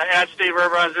 At Steve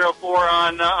Irvine 04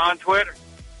 on Twitter.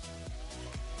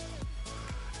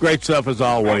 Great stuff as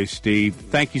always, Steve.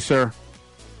 Thank you, sir.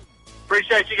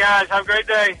 Appreciate you guys. Have a great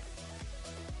day.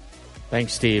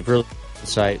 Thanks, Steve. Real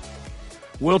insight.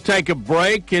 We'll take a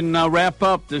break and wrap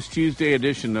up this Tuesday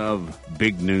edition of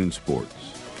Big Noon Sports.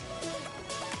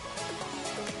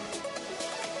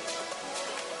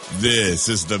 This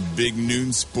is the Big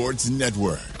Noon Sports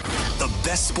Network. The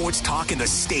best sports talk in the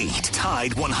state.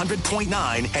 Tide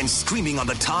 100.9 and streaming on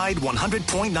the Tide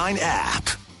 100.9 app.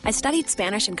 I studied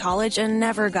Spanish in college and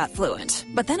never got fluent.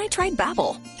 But then I tried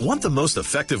Babbel. Want the most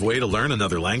effective way to learn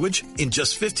another language? In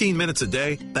just 15 minutes a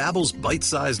day, Babbel's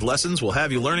bite-sized lessons will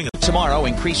have you learning. Tomorrow,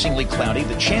 increasingly cloudy,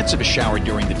 the chance of a shower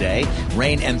during the day.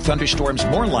 Rain and thunderstorms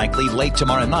more likely late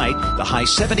tomorrow night. The high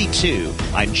 72.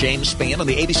 I'm James Spann on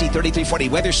the ABC 3340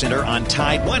 Weather Center on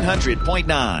Tide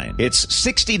 100.9. It's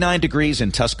 69 degrees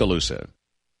in Tuscaloosa.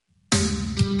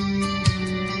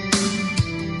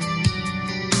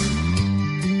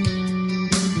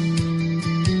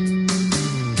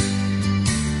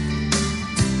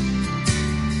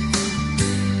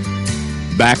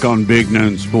 Back on Big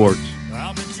Noon Sports.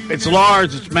 It's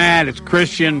Lars, it's Matt, it's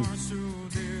Christian.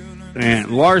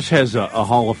 And Lars has a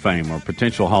Hall of Fame or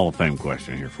potential Hall of Fame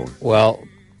question here for you. Well,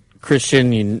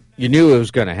 Christian, you knew it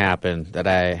was going to happen that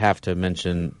I have to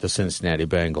mention the Cincinnati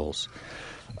Bengals.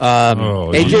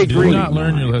 AJ Green. You did not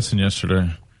learn your lesson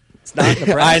yesterday. It's not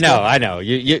Nebraska. I know.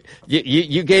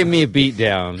 You gave me a beat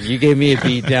down. You gave me a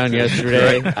beat down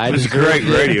yesterday. It was great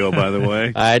radio, by the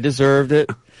way. I deserved it.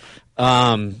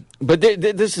 But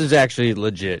this is actually a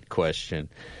legit question.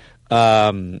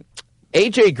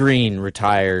 AJ Green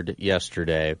retired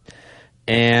yesterday,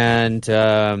 and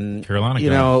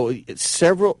Carolina.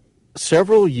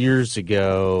 Several years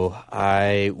ago,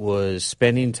 I was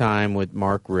spending time with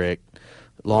Mark Richt,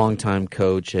 longtime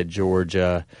coach at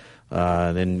Georgia,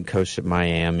 then coached at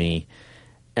Miami,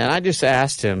 and I just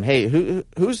asked him, "Hey,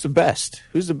 who's the best?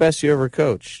 Who's the best you ever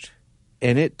coached?"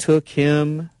 And it took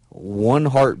him one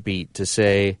heartbeat to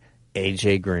say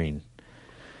AJ Green.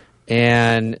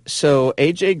 And so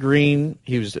AJ Green,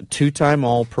 he was a two-time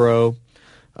All-Pro,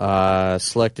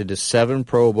 selected to 7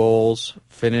 Pro Bowls,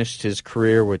 finished his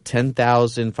career with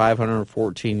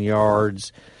 10,514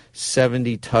 yards,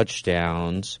 70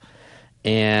 touchdowns.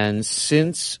 And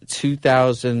since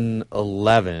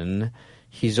 2011,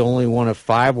 he's only one of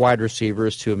 5 wide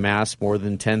receivers to amass more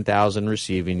than 10,000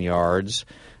 receiving yards.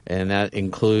 And that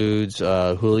includes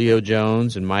Julio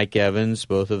Jones and Mike Evans,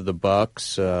 both of the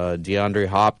Bucks, DeAndre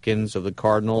Hopkins of the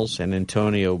Cardinals, and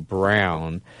Antonio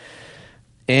Brown.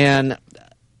 And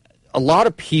a lot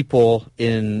of people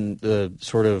in the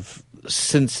sort of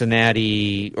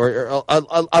Cincinnati, or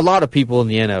a lot of people in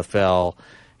the NFL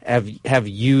have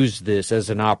used this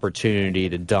as an opportunity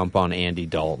to dump on Andy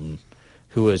Dalton,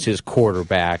 who was his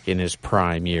quarterback in his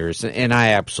prime years. And I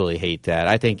absolutely hate that.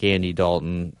 I think Andy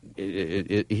Dalton,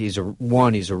 he's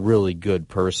a really good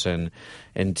person,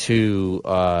 and 2,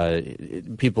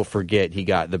 people forget he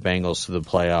got the Bengals to the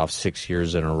playoffs 6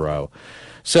 years in a row.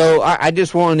 So I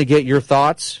just wanted to get your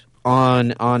thoughts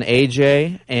on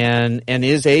AJ, and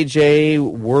is AJ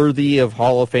worthy of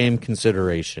Hall of Fame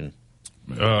consideration?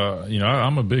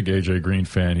 I'm a big AJ Green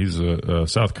fan. He's a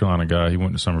South Carolina guy. He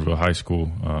went to Somerville High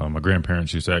School. My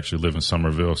grandparents used to actually live in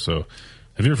Somerville, so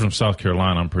if you're from South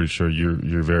Carolina, I'm pretty sure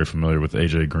you're very familiar with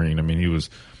AJ Green. I mean, he was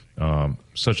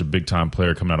such a big time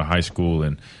player coming out of high school,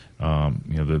 and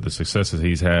the successes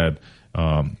he's had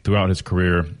throughout his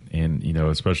career, and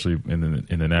especially in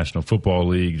the National Football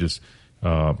League. Just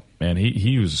man,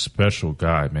 he was a special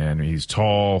guy. Man, he's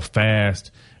tall,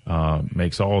 fast,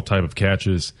 makes all type of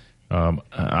catches.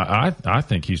 I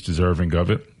think he's deserving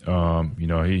of it.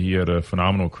 He had a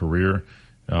phenomenal career,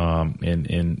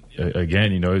 and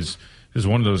again, he's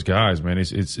one of those guys, man.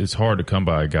 It's hard to come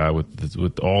by a guy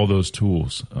with all those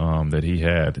tools that he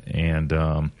had, and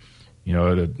a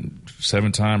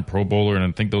 7-time Pro Bowler, and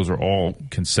I think those are all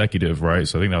consecutive, right?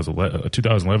 So I think that was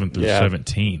 2011 through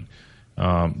 17.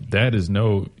 That is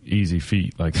no easy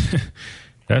feat. Like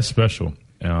that's special.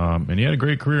 And he had a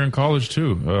great career in college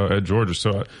too at Georgia.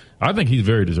 So I think he's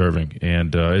very deserving,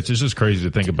 and it's just crazy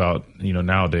to think about.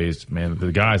 Nowadays, man,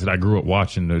 the guys that I grew up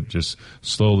watching that just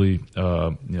slowly,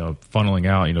 funneling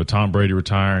out. Tom Brady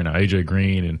retiring, AJ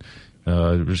Green, and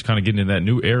we're just kind of getting in that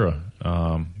new era.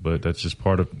 But that's just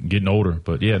part of getting older.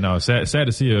 But yeah, no, it's sad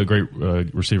to see a great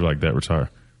receiver like that retire.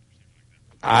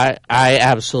 I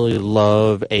absolutely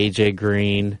love AJ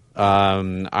Green.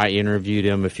 I interviewed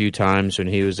him a few times when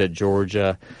he was at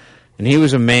Georgia, and he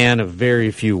was a man of very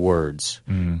few words,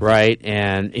 right?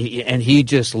 And he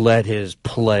just let his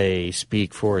play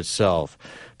speak for itself.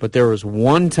 But there was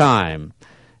one time,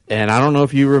 and I don't know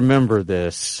if you remember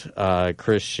this,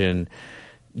 Christian,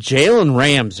 Jalen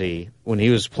Ramsey, when he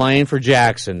was playing for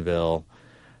Jacksonville,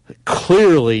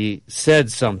 clearly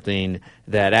said something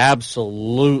that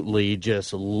absolutely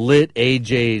just lit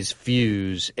AJ's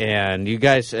fuse. And you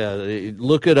guys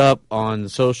look it up on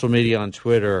social media, on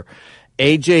Twitter.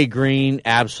 AJ Green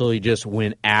absolutely just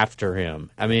went after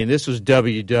him. I mean, this was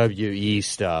WWE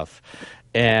stuff.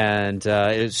 And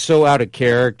it's so out of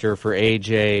character for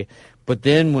AJ. But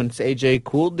then once AJ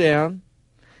cooled down,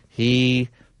 he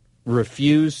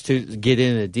refused to get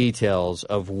into details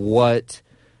of what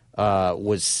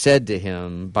was said to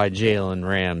him by Jalen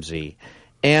Ramsey.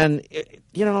 And,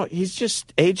 he's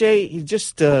just, AJ, he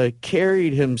just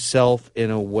carried himself in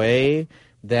a way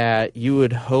that you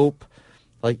would hope,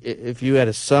 like if you had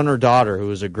a son or daughter who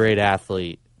was a great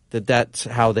athlete, that's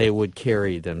how they would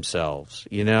carry themselves,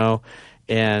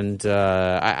 And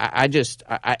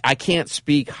I can't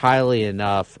speak highly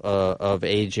enough of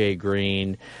AJ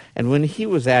Green. And when he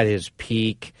was at his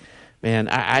peak, man,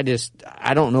 I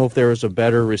don't know if there was a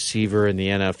better receiver in the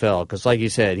NFL, because, like you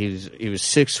said, he was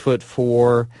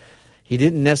 6'4". He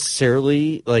didn't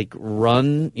necessarily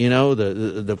run,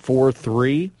 the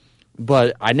 4.3,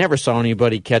 but I never saw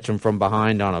anybody catch him from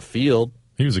behind on a field.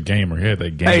 He was a gamer. He had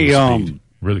that game speed.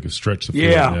 Really could stretch the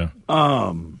field.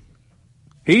 Yeah.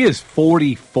 He is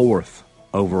 44th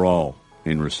overall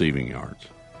in receiving yards.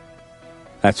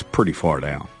 That's pretty far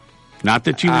down. Not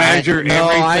that you measure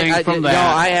everything from that. No,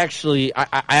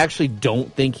 I actually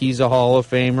don't think he's a Hall of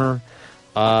Famer.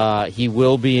 He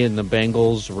will be in the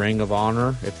Bengals Ring of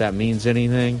Honor, if that means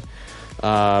anything.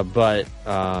 But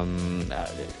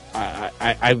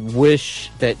I wish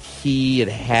that he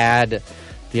had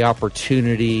the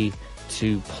opportunity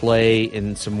to play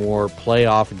in some more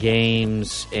playoff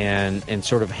games and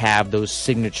sort of have those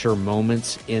signature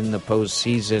moments in the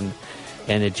postseason,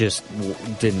 and it just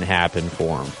didn't happen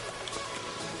for him.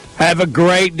 Have a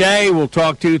great day. We'll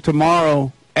talk to you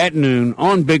tomorrow at noon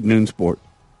on Big Noon Sport.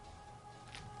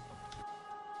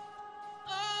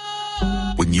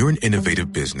 When you're an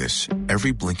innovative business,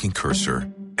 every blinking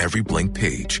cursor, every blank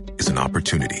page is an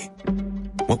opportunity.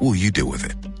 What will you do with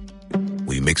it?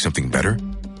 Will you make something better?